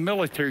proud. That's a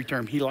military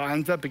term. He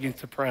lines up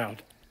against the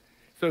proud.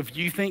 So if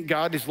you think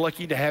God is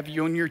lucky to have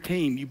you on your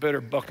team, you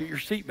better buckle your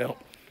seatbelt.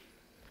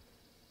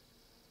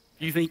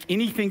 If you think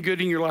anything good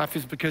in your life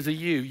is because of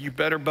you, you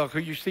better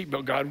buckle your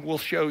seatbelt. God will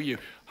show you.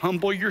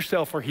 Humble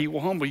yourself or he will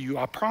humble you.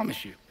 I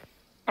promise you.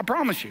 I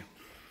promise you.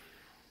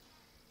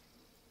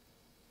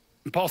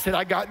 And Paul said,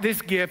 I got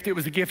this gift. It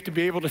was a gift to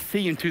be able to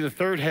see into the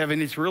third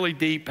heaven. It's really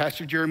deep.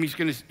 Pastor Jeremy's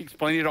going to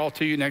explain it all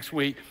to you next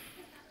week.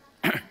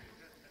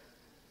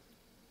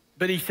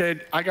 But he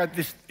said, I got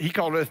this, he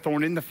called it a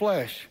thorn in the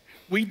flesh.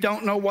 We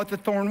don't know what the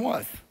thorn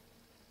was.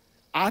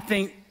 I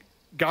think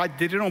God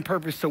did it on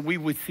purpose so we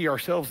would see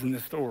ourselves in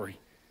this story.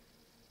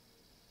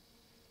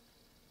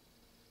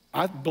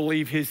 I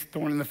believe his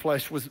thorn in the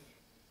flesh was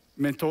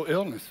mental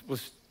illness,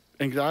 was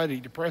anxiety,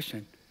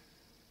 depression,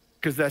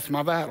 because that's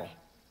my battle.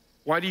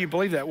 Why do you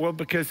believe that? Well,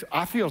 because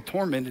I feel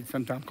tormented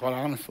sometimes, quite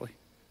honestly.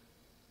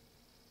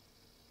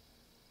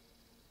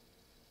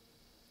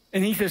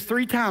 And he says,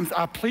 3 times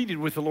I pleaded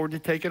with the Lord to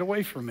take it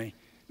away from me.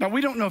 Now,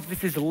 we don't know if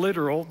this is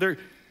literal.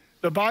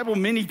 The Bible,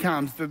 many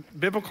times, the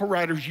biblical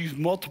writers use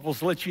multiples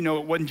to let you know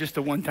it wasn't just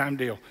a one-time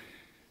deal.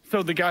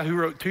 So the guy who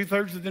wrote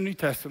 2/3 of the New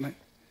Testament,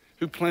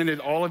 who planted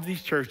all of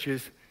these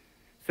churches,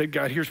 said,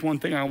 God, here's one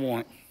thing I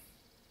want.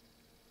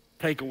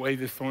 Take away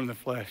this thorn in the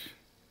flesh.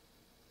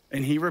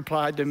 And he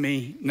replied to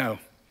me, no.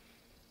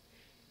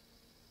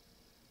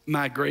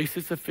 My grace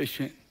is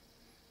sufficient.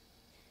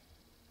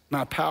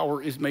 My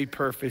power is made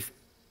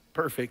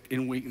perfect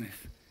in weakness.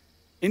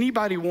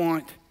 Anybody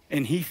want,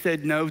 and he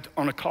said no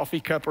on a coffee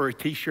cup or a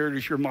t-shirt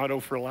as your motto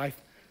for life?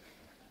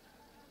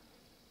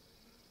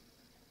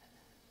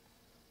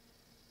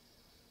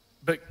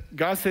 But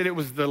God said it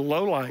was the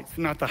lowlights,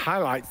 not the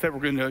highlights, that were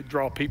going to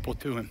draw people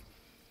to him.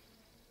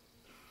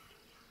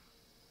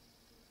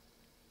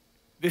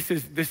 This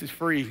is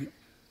free.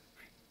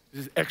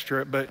 This is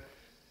extra, but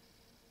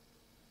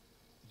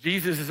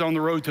Jesus is on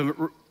the road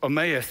to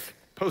Emmaus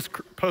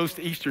post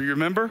Easter, you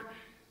remember?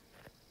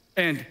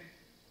 And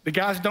the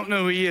guys don't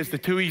know who he is. The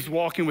 2 he's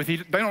walking with, they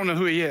don't know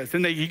who he is.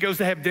 And he goes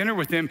to have dinner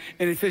with them,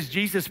 and it says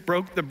Jesus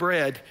broke the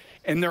bread,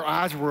 and their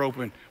eyes were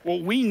open.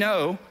 Well, we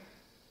know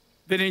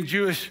that in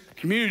Jewish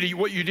community,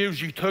 what you did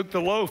is you took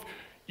the loaf,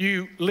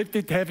 you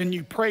lifted to heaven,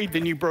 you prayed,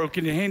 then you broke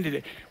it and handed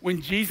it.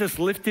 When Jesus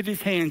lifted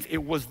his hands,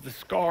 it was the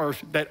scars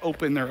that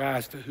opened their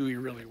eyes to who he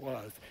really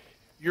was.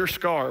 Your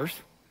scars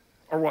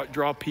are what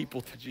draw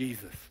people to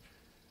Jesus.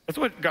 That's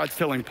what God's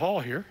telling Paul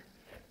here.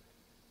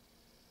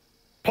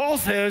 Paul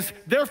says,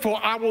 therefore,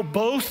 I will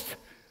boast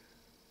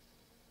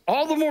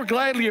all the more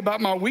gladly about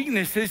my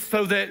weaknesses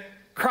so that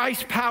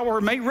Christ's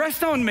power may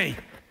rest on me.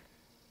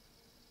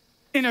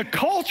 In a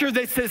culture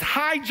that says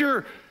hide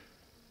your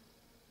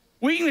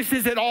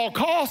weaknesses at all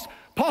costs,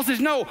 Paul says,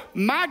 no,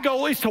 my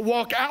goal is to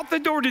walk out the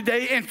door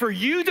today and for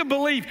you to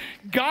believe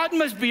God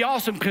must be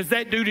awesome because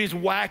that dude is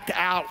whacked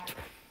out.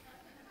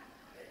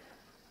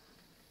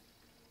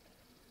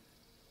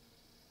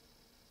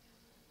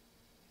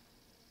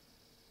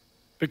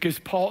 Because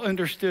Paul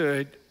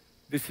understood,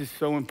 this is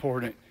so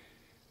important,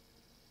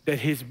 that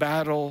his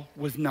battle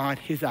was not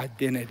his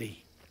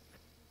identity.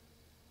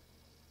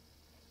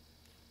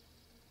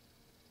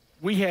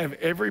 We have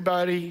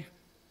everybody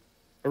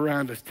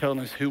around us telling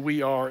us who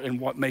we are and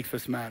what makes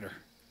us matter.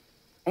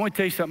 I want to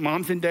tell you something,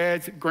 moms and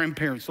dads,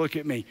 grandparents, look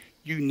at me.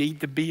 You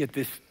need to be at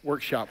this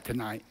workshop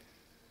tonight.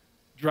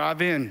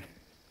 Drive in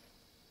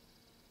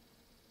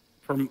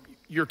from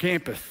your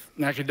campus,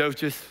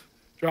 Nacogdoches,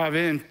 drive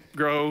in,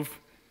 Grove.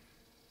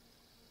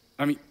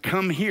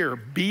 Come here,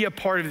 be a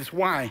part of this.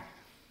 Why?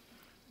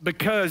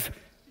 Because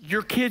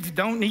your kids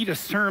don't need a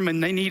sermon,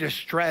 they need a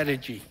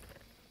strategy.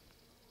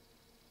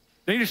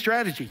 They need a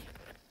strategy.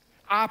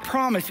 I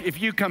promise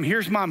if you come,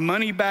 here's my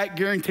money back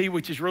guarantee,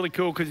 which is really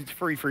cool because it's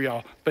free for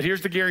y'all. But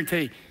here's the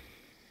guarantee.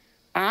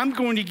 I'm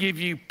going to give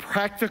you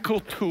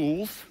practical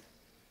tools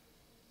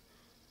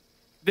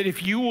that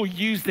if you will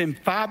use them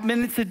 5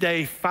 minutes a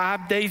day,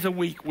 5 days a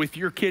week with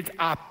your kids,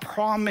 I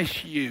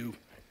promise you,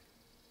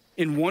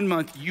 in 1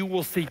 month, you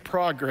will see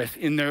progress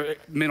in their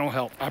mental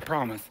health. I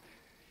promise.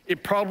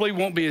 It probably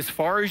won't be as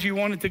far as you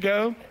want it to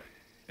go,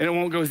 and it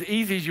won't go as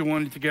easy as you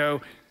want it to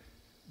go,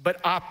 but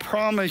I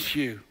promise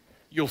you,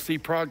 you'll see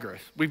progress.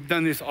 We've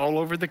done this all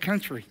over the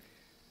country.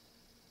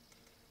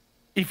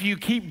 If you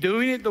keep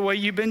doing it the way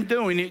you've been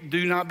doing it,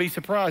 do not be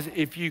surprised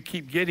if you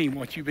keep getting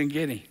what you've been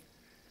getting.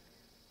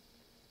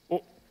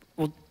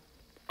 Well,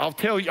 I'll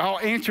tell you, I'll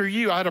answer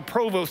you. I had a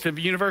provost of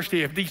a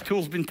university. Have these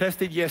tools been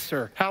tested? Yes,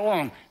 sir. How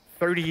long?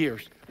 30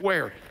 years.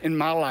 Where? In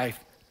my life,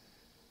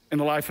 in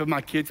the life of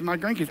my kids and my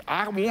grandkids.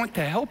 I want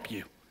to help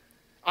you.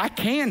 I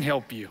can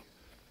help you.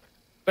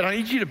 But I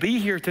need you to be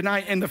here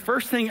tonight. And the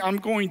first thing I'm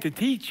going to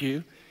teach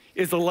you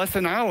is a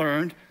lesson I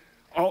learned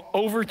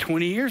over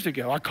 20 years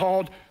ago. I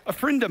called a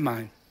friend of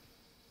mine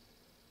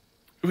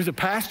who was a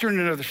pastor in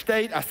another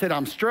state. I said,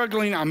 I'm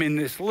struggling. I'm in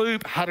this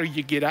loop. How do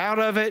you get out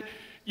of it?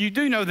 You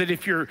do know that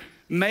if your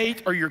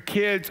mate or your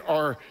kids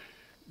are,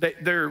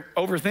 they're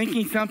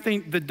overthinking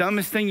something, the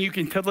dumbest thing you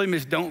can tell them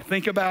is don't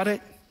think about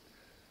it.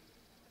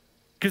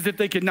 Because if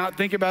they could not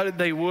think about it,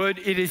 they would.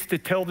 It is to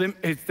tell them,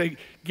 it's to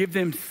give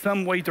them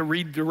some way to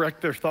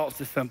redirect their thoughts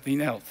to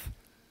something else,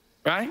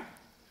 right?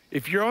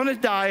 If you're on a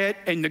diet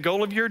and the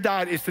goal of your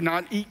diet is to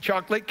not eat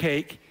chocolate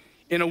cake,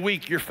 in a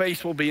week, your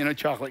face will be in a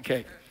chocolate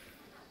cake.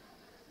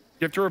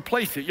 You have to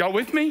replace it. Y'all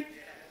with me?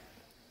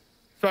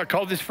 So I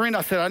called this friend.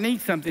 I said, I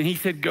need something. He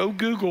said, go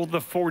Google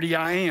the 40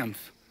 I Ams.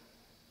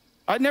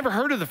 I'd never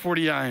heard of the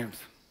 40 I Ams.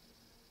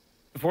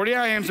 The 40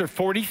 I Ams are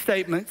 40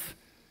 statements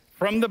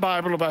from the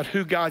Bible about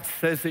who God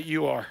says that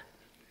you are.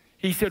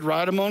 He said,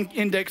 write them on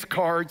index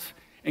cards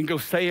and go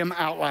say them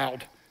out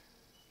loud.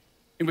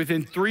 And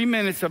within 3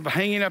 minutes of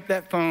hanging up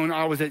that phone,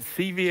 I was at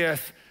CVS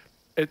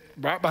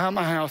right behind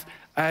my house.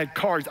 I had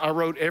cards. I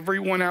wrote every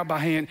one out by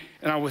hand,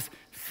 and I was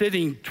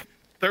sitting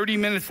 30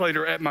 minutes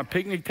later at my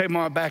picnic table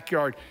in my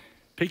backyard,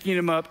 picking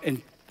them up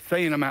and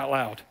saying them out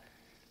loud.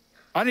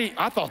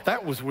 I thought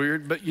that was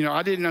weird, but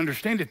I didn't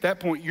understand at that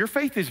point. Your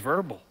faith is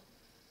verbal.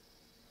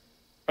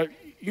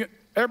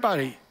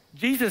 Everybody,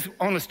 Jesus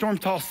on a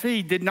storm-tossed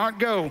sea did not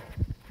go.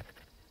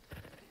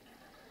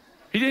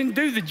 He didn't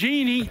do the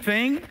genie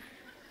thing.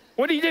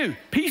 What did he do?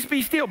 Peace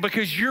be still,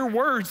 because your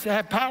words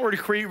have power to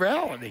create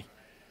reality.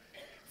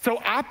 So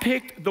I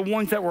picked the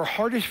ones that were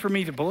hardest for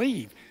me to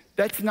believe.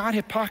 That's not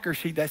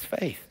hypocrisy, that's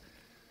faith.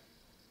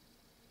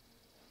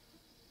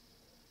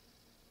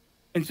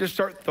 And just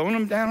start throwing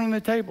them down on the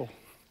table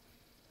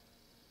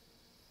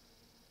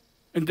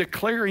and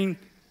declaring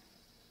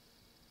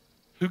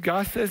who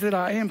God says that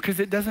I am, because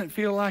it doesn't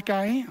feel like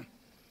I am.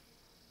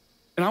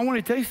 And I want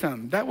to tell you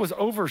something. That was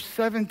over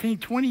 17,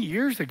 20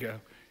 years ago.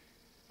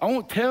 I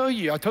won't tell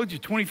you, I told you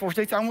 24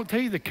 states. I won't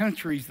tell you the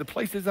countries, the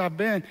places I've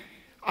been.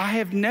 I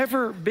have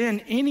never been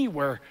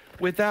anywhere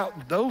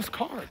without those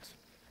cards.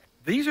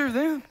 These are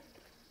them.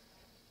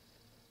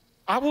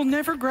 I will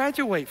never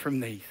graduate from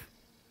these.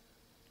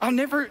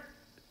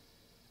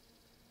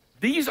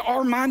 These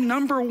are my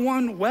number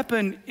one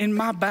weapon in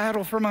my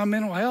battle for my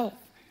mental health.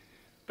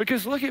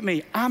 Because look at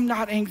me, I'm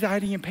not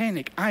anxiety and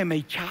panic. I am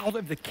a child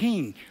of the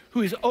King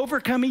who is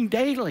overcoming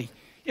daily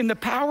in the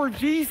power of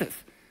Jesus.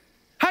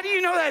 How do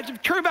you know that's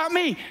true about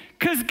me?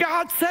 Because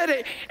God said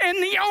it. And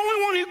the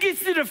only one who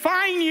gets to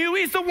define you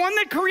is the one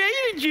that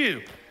created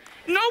you.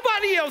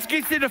 Nobody else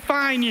gets to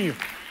define you.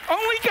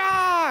 Only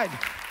God.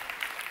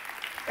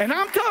 And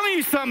I'm telling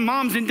you something,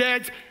 moms and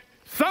dads,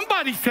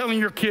 somebody's telling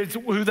your kids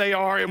who they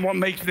are and what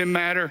makes them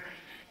matter.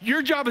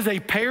 Your job as a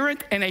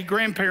parent and a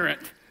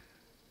grandparent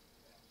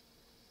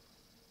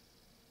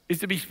is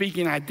to be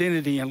speaking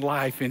identity and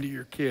life into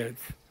your kids.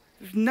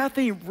 There's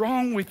nothing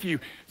wrong with you.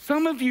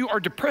 Some of you are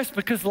depressed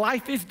because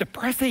life is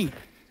depressing.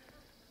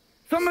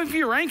 Some of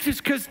you are anxious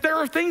because there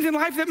are things in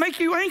life that make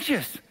you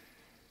anxious.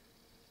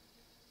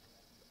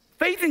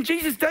 Faith in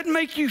Jesus doesn't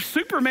make you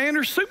Superman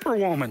or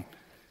Superwoman.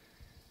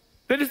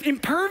 That is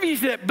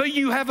impervious to that, but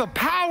you have a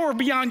power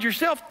beyond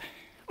yourself.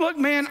 Look,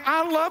 man,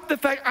 I love the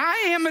fact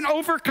I am an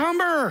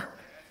overcomer.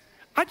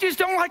 I just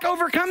don't like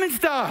overcoming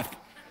stuff.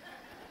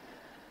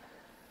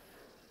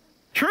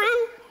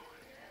 True?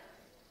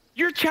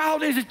 Your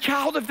child is a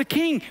child of the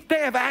King. They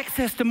have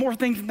access to more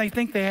things than they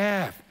think they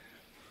have.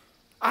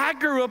 I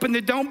grew up in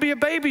the don't be a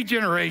baby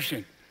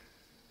generation.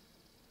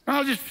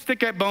 I'll just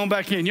stick that bone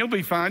back in. You'll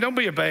be fine. Don't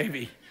be a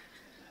baby.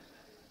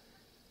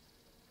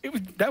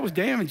 That was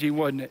damaging,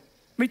 wasn't it?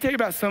 Let me tell you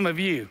about some of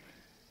you.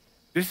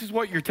 This is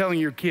what you're telling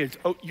your kids.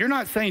 Oh, you're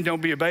not saying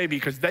don't be a baby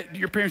because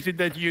your parents did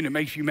that to you and it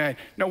makes you mad.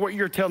 No, what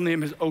you're telling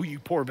them is, oh, you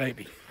poor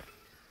baby.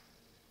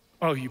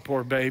 Oh, you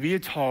poor baby.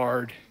 It's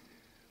hard.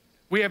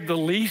 We have the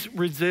least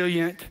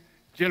resilient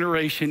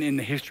generation in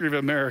the history of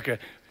America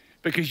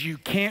because you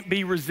can't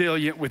be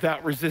resilient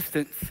without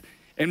resistance,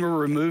 and we're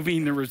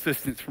removing the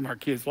resistance from our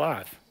kids'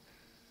 lives.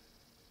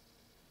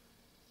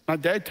 My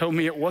dad told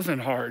me it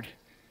wasn't hard.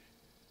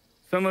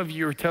 Some of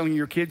you are telling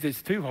your kids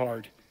it's too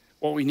hard.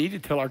 What we need to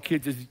tell our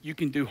kids is you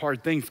can do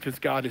hard things because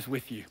God is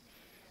with you.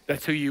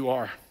 That's who you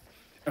are.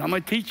 And I'm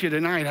gonna teach you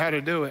tonight how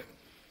to do it.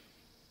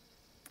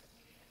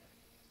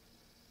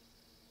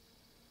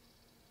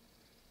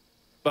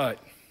 But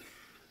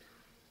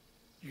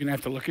you're gonna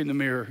have to look in the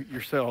mirror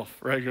yourself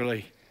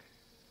regularly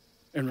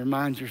and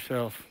remind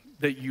yourself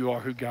that you are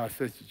who God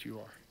says that you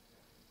are.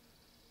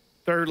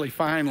 Thirdly,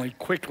 finally,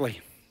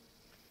 quickly,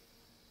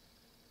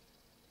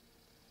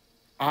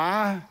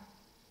 I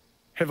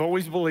have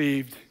always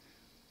believed,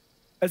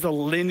 as a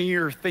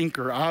linear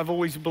thinker, I've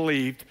always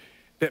believed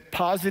that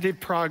positive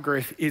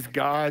progress is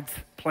God's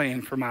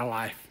plan for my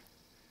life.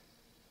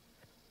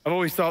 I've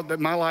always thought that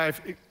my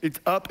life, it's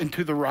up and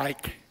to the right.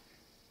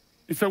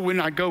 And so when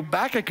I go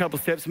back a couple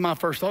steps, my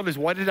first thought is,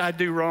 what did I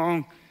do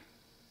wrong?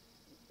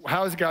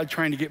 How is God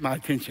trying to get my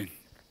attention?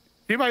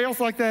 Anybody else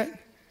like that?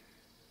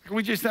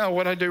 We just know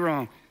what I do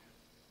wrong.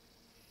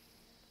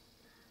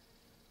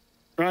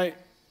 Right?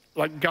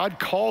 Like God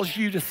calls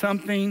you to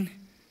something,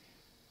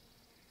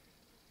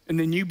 and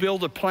then you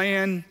build a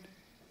plan,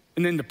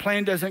 and then the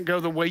plan doesn't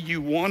go the way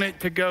you want it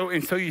to go,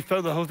 and so you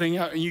throw the whole thing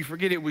out and you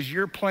forget it was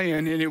your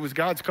plan and it was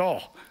God's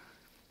call.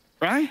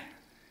 Right?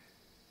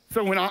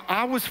 So when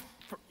I was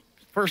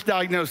first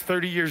diagnosed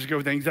 30 years ago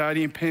with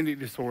anxiety and panic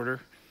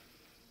disorder,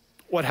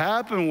 what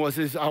happened was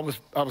I was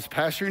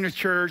pastoring a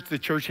church. The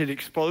church had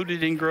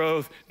exploded in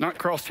growth, not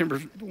Cross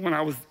Timbers when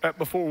I was at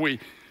before we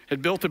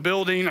had built a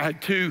building. I had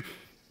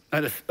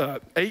an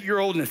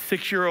 8-year-old and a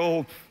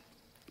 6-year-old.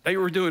 They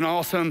were doing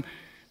awesome.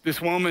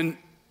 This woman,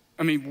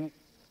 I mean,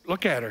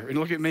 look at her and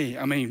look at me.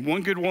 I mean,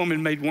 one good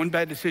woman made one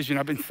bad decision.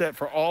 I've been set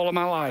for all of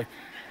my life.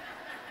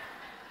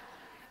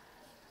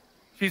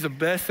 She's the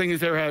best thing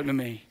that's ever happened to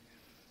me.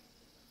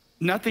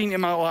 Nothing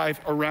in my life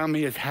around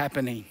me is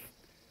happening.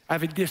 I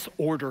have a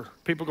disorder.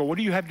 People go, what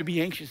do you have to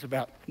be anxious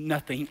about?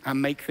 Nothing. I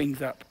make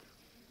things up.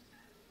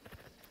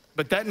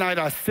 But that night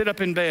I sit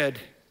up in bed.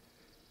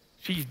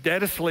 She's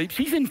dead asleep.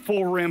 She's in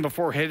full REM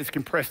before her head is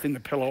compressed in the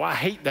pillow. I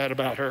hate that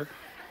about her.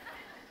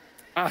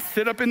 I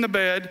sit up in the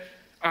bed.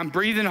 I'm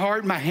breathing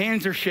hard. My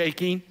hands are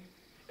shaking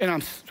and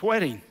I'm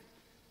sweating.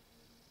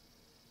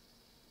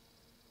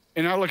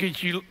 And I look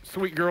at you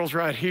sweet girls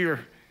right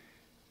here.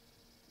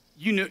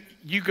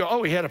 You go,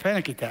 oh, he had a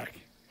panic attack,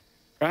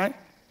 right?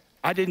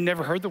 I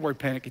never heard the word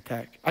panic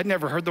attack. I'd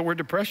never heard the word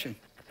depression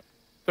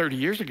 30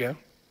 years ago.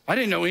 I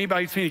didn't know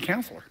anybody who'd seen a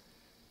counselor.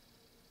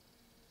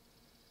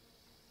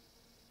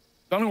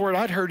 The only word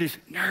I'd heard is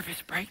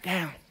nervous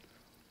breakdown,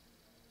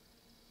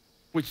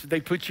 which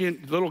they put you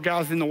in, little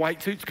guys in the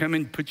white suits come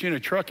in, put you in a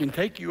truck and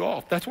take you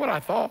off. That's what I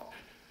thought.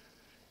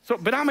 So,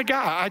 but I'm a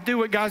guy. I do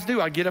what guys do.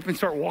 I get up and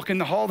start walking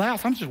the hall of the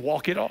house. I'm just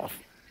walk it off.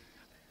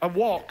 I'd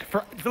walk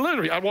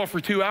for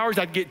 2 hours.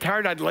 I'd get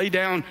tired. I'd lay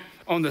down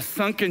on the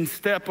sunken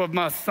step of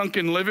my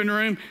sunken living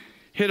room,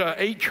 hit a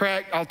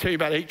 8-track. I'll tell you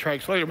about 8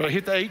 tracks later, but I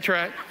hit the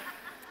 8-track.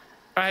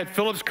 I had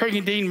Phillips, Craig,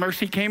 and Dean.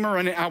 Mercy came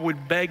around, and I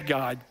would beg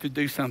God to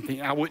do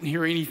something. I wouldn't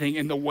hear anything,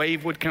 and the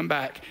wave would come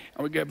back.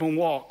 I would get up and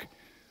walk.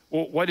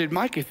 Well, what did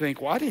Micah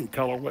think? Well, I didn't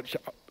tell her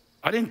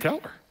I didn't tell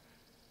her.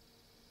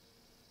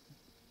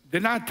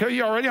 Didn't I tell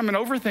you already? I'm an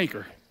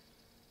overthinker.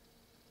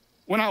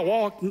 When I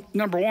walked,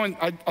 number one,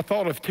 I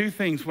thought of 2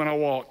 things when I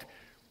walked.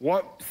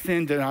 What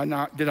sin did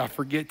I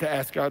forget to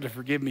ask God to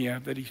forgive me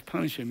of that he's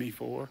punishing me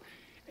for?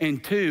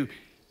 And 2,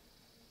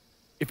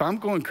 if I'm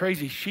going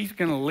crazy, she's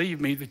gonna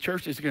leave me, the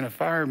church is gonna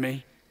fire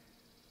me.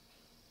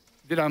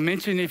 Did I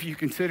mention if you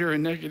consider a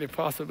negative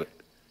possibility?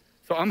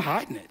 So I'm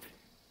hiding it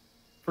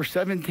for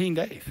 17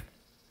 days.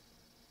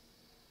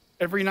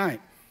 Every night.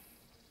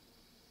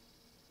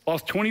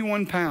 Lost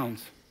 21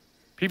 pounds.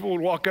 People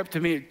would walk up to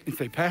me and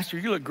say, Pastor,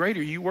 you look great.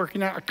 Are you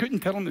working out? I couldn't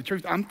tell them the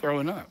truth. I'm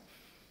throwing up.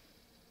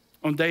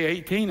 On day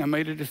 18, I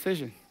made a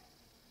decision.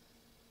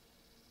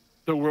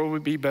 The world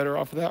would be better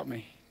off without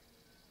me.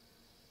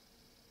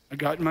 I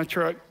got in my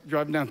truck,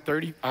 driving down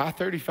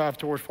I-35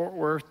 towards Fort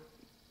Worth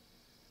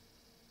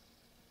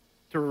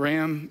to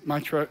ram my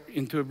truck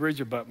into a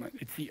bridge abutment.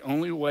 It's the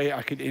only way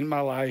I could end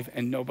my life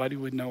and nobody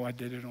would know I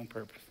did it on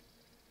purpose.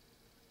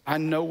 I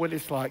know what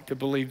it's like to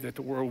believe that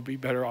the world will be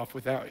better off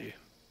without you.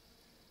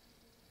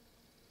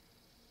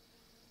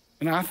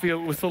 And I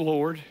feel it was the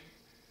Lord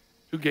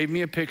who gave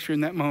me a picture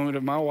in that moment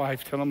of my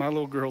wife telling my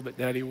little girl that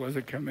daddy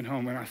wasn't coming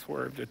home, and I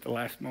swerved at the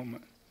last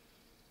moment.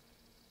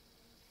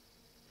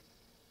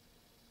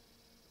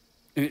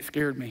 And it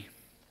scared me.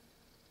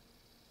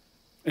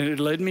 And it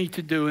led me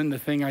to doing the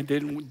thing I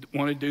didn't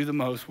want to do the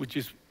most, which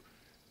is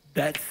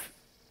that's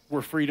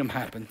where freedom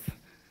happens.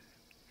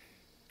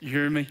 You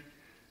hear me?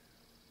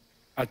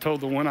 I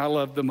told the one I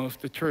loved the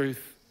most the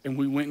truth, and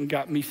we went and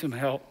got me some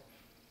help.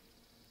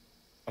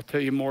 I'll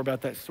tell you more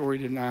about that story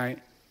tonight.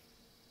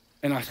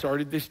 And I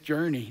started this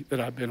journey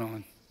that I've been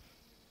on.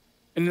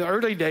 In the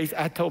early days,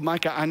 I told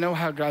Micah, I know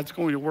how God's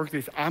going to work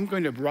this. I'm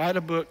going to write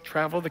a book,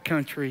 travel the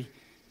country,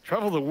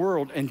 travel the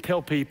world, and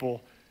tell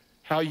people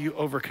how you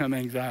overcome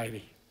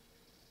anxiety,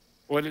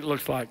 what it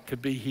looks like to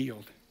be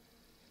healed.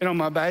 And on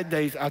my bad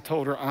days, I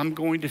told her, I'm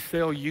going to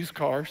sell used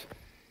cars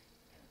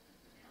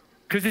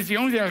because it's the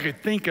only thing I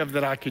could think of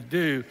that I could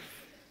do.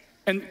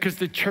 And because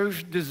the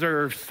church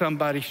deserves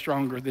somebody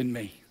stronger than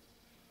me.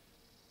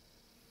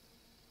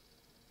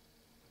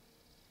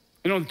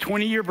 And on the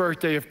 20-year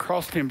birthday of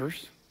Cross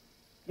Timbers,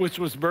 which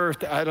was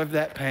birthed out of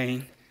that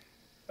pain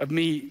of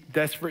me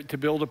desperate to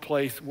build a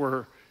place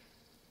where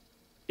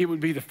it would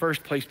be the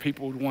first place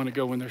people would want to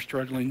go when they're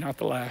struggling, not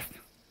the last.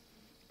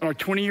 On our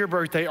 20-year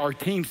birthday, our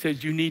team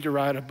said, you need to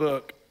write a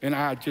book. And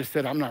I just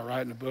said, I'm not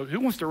writing a book. Who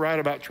wants to write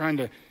about trying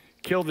to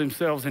kill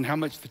themselves and how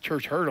much the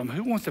church hurt them?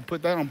 Who wants to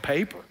put that on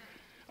paper?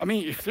 I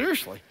mean,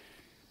 seriously.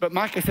 But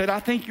Micah said, I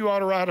think you ought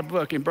to write a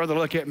book. And brother,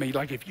 look at me.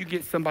 Like if you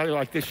get somebody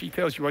like this, she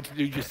tells you what to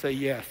do, just say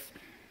yes.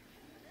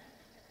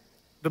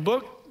 The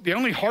book, the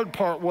only hard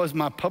part was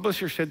my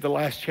publisher said the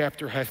last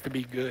chapter has to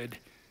be good.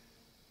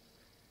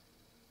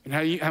 And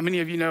how many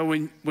of you know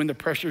when the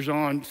pressure's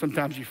on,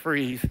 sometimes you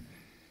freeze?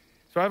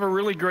 So I have a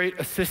really great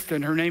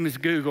assistant. Her name is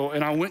Google.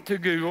 And I went to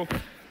Google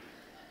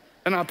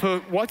and I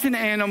put, what's an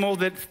animal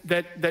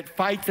that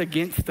fights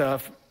against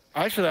stuff?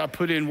 Actually, I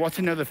put in, what's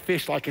another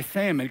fish like a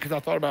salmon? Because I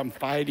thought about them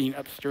fighting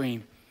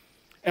upstream.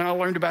 And I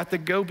learned about the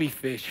Goby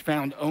fish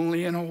found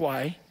only in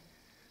Hawaii,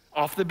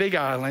 off the Big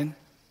Island,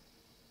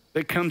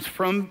 that comes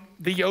from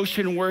the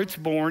ocean where it's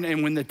born,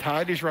 and when the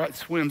tide is right,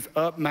 swims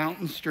up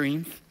mountain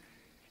streams.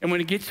 And when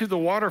it gets to the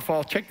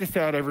waterfall, check this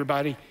out,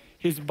 everybody,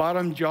 his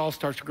bottom jaw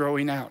starts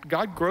growing out.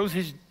 God grows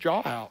his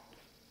jaw out.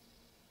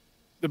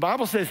 The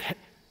Bible says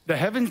the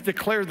heavens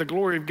declare the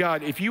glory of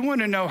God. If you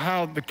want to know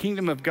how the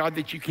kingdom of God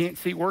that you can't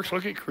see works,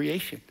 look at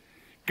creation.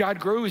 God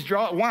grew his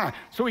jaw. Why?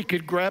 So he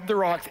could grab the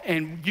rocks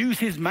and use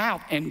his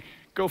mouth and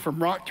go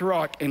from rock to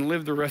rock and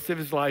live the rest of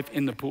his life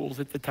in the pools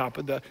at the top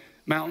of the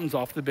mountains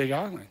off the Big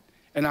Island.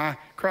 And I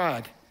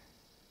cried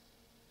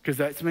because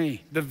that's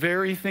me. The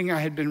very thing I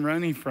had been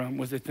running from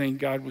was the thing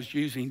God was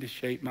using to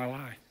shape my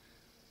life.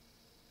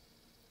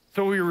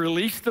 So we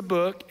released the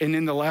book, and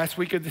in the last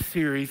week of the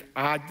series,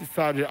 I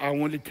decided I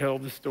wanted to tell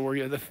the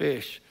story of the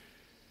fish.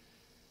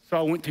 So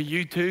I went to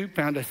YouTube,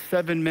 found a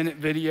 7-minute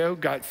video,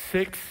 got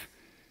 6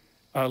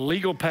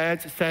 legal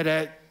pads, sat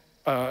at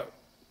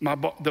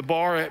the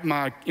bar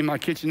in my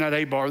kitchen, not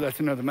a bar, that's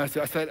another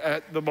message. I sat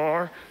at the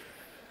bar,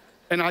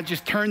 and I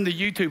just turned the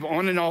YouTube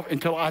on and off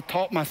until I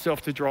taught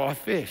myself to draw a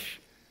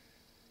fish.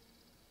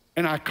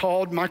 And I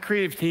called my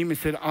creative team and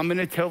said, I'm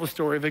gonna tell the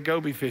story of a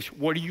Goby fish.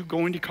 What are you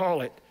going to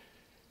call it?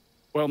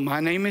 Well, my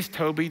name is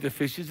Toby, the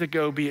fish is a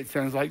Goby. It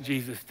sounds like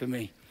Jesus to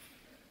me.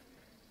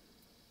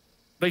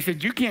 They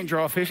said, you can't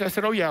draw a fish. I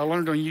said, oh yeah, I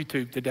learned on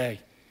YouTube today.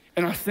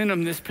 And I sent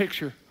them this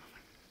picture.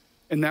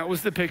 And that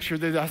was the picture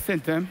that I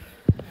sent them.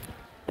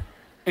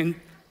 And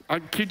I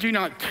kid you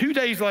not, 2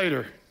 days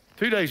later,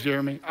 2 days,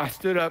 Jeremy, I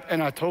stood up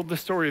and I told the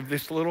story of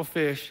this little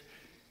fish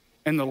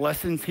and the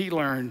lessons he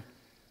learned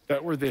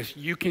that were this: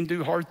 you can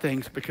do hard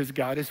things because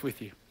God is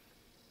with you.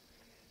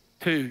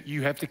 2,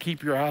 you have to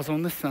keep your eyes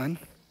on the sun.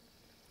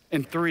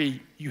 And 3,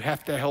 you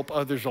have to help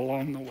others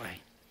along the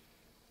way.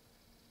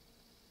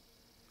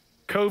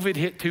 COVID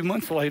hit 2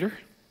 months later.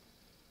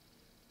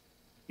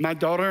 My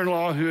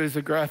daughter-in-law, who is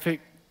a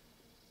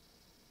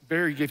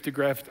very gifted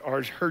graphic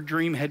artist, her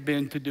dream had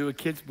been to do a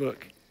kid's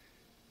book.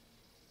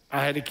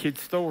 I had a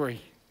kid's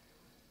story.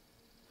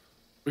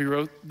 We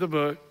wrote the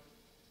book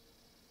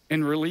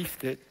and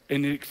released it,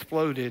 and it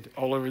exploded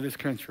all over this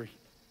country.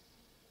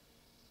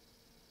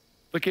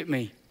 Look at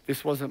me.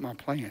 This wasn't my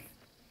plan.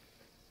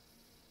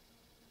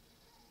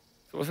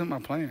 It wasn't my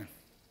plan.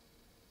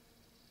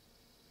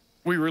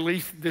 We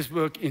released this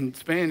book in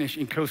Spanish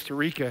in Costa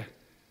Rica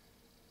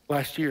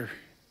last year.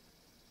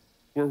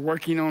 We're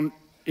working on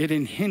it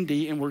in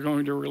Hindi, and we're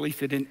going to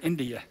release it in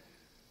India.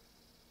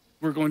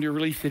 We're going to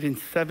release it in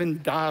 7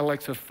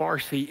 dialects of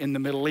Farsi in the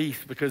Middle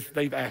East because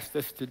they've asked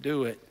us to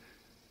do it.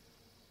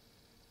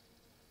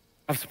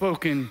 I've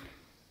spoken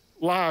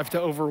live to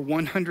over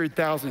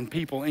 100,000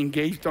 people,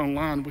 engaged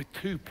online with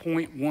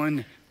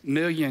 2.1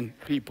 million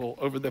people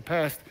over the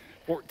past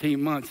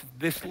 14 months.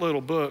 This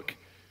little book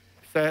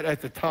sat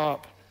at the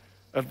top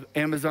of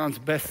Amazon's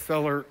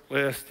bestseller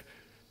list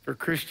for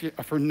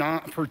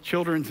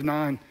children's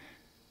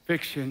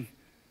nonfiction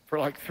for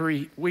like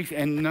 3 weeks,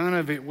 and none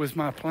of it was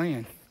my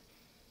plan.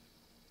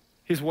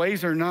 His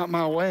ways are not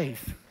my ways.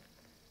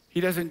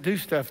 He doesn't do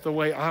stuff the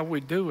way I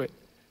would do it.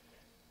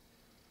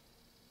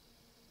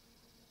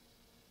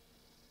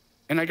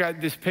 And I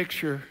got this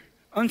picture,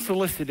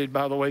 unsolicited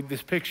by the way,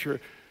 this picture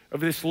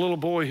of this little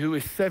boy who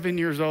is 7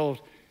 years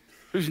old,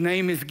 whose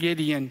name is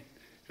Gideon,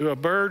 who a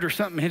bird or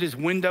something hit his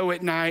window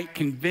at night,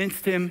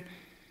 convinced him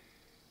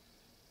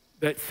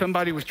that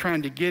somebody was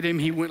trying to get him.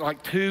 He went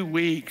like 2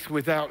 weeks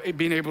without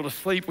being able to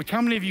sleep, which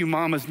how many of you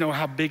mamas know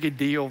how big a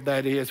deal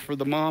that is for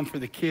the mom, for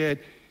the kid?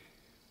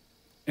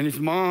 And his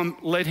mom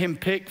let him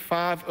pick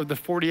 5 of the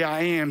 40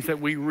 I Ams that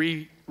we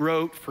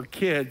rewrote for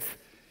kids.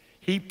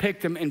 He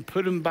picked them and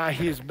put them by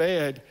his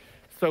bed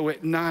so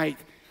at night,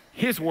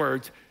 his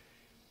words,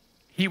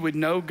 he would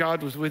know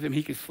God was with him.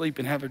 He could sleep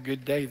and have a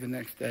good day the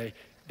next day.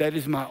 That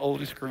is my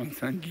oldest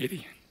grandson,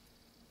 Gideon.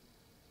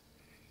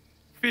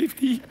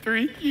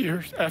 53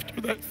 years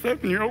after that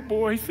 7-year-old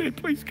boy said,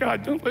 please,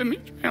 God, don't let me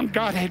drown.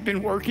 God had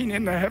been working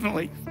in the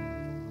heavenlies.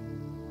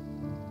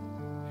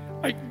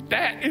 Like,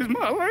 that is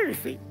my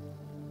legacy.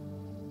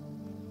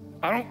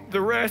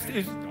 The rest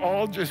is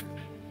all just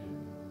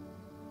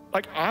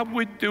Like, I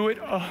would do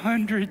it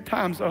 100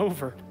 times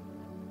over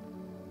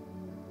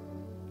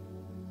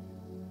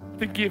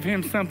to give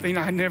him something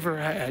I never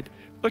had.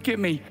 Look at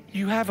me.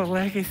 You have a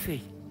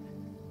legacy.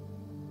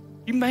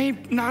 You may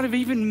not have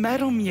even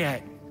met him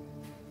yet.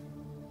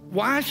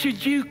 Why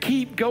should you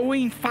keep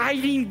going,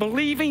 fighting,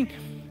 believing?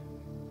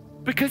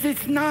 Because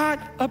it's not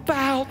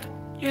about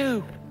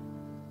you.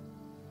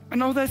 I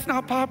know that's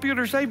not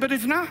popular to say, but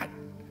it's not.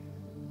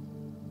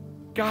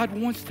 God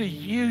wants to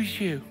use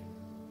you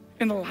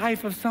in the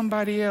life of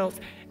somebody else.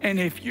 And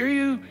if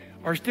you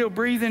are still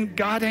breathing,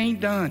 God ain't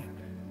done.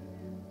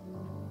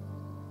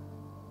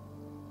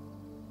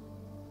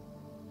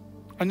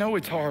 I know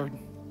it's hard.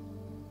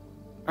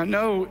 I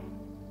know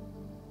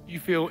you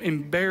feel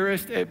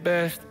embarrassed at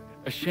best,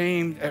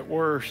 ashamed at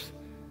worst.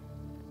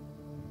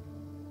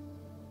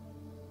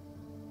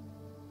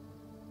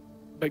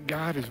 But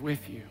God is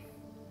with you.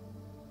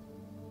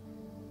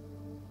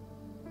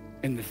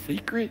 And the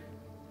secret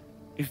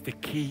is to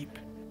keep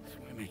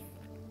swimming.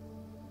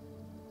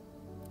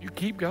 You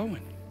keep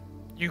going.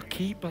 You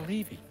keep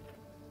believing.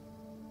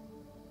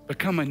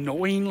 Become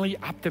annoyingly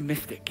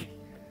optimistic.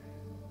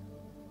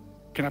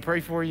 Can I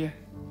pray for you?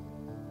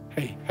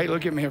 Hey,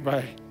 look at me,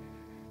 everybody.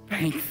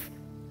 Thanks.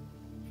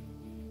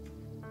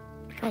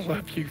 I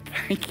love you.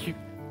 Thank you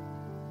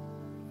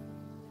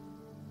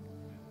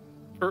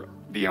for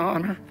the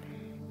honor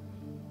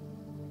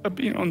of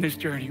being on this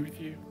journey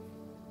with you.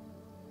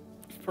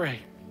 Let's pray.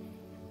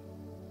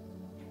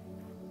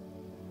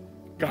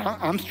 God,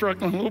 I'm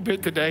struggling a little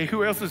bit today.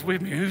 Who else is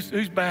with me?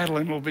 Who's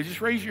battling a little bit?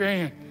 Just raise your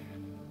hand.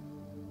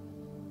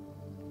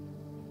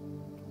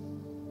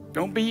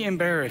 Don't be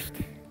embarrassed.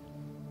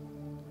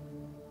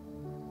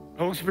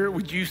 Holy Spirit,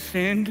 would you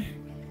send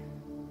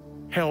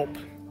help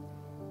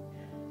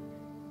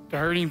to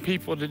hurting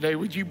people today?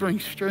 Would you bring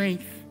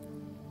strength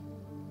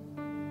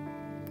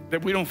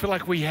that we don't feel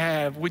like we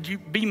have? Would you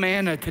be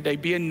manna today,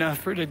 be enough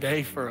for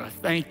today for us?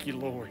 Thank you,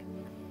 Lord.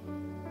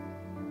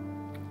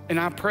 And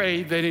I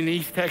pray that in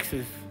East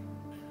Texas,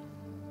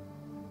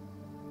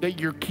 that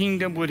your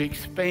kingdom would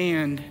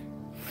expand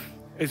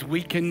as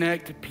we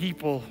connect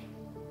people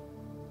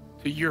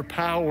to your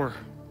power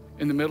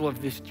in the middle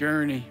of this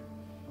journey.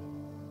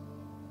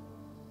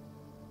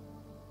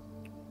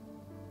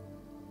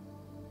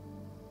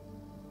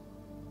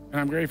 And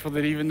I'm grateful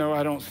that even though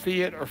I don't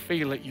see it or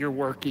feel it, you're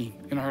working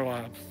in our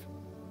lives.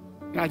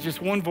 Not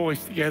just one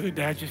voice together,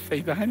 Dad, just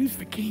say, thine is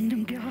the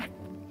kingdom, God,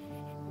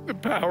 the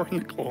power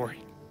and the glory.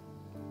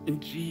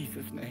 In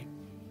Jesus' name.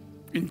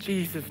 In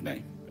Jesus'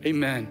 name,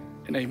 amen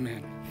and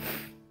amen.